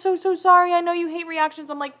like, I'm so sorry. I know you hate reactions.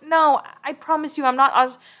 I'm like, no, I promise you, I'm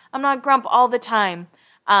not grump all the time.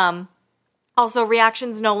 Also,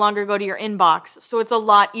 reactions no longer go to your inbox, so it's a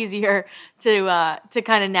lot easier to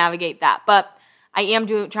kind of navigate that. But I am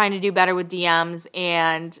trying to do better with DMs,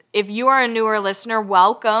 and if you are a newer listener,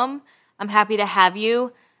 welcome. I'm happy to have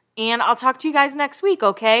you, and I'll talk to you guys next week,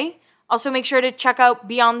 okay? Also, make sure to check out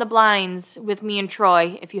Beyond the Blinds with me and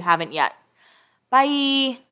Troy if you haven't yet. Bye!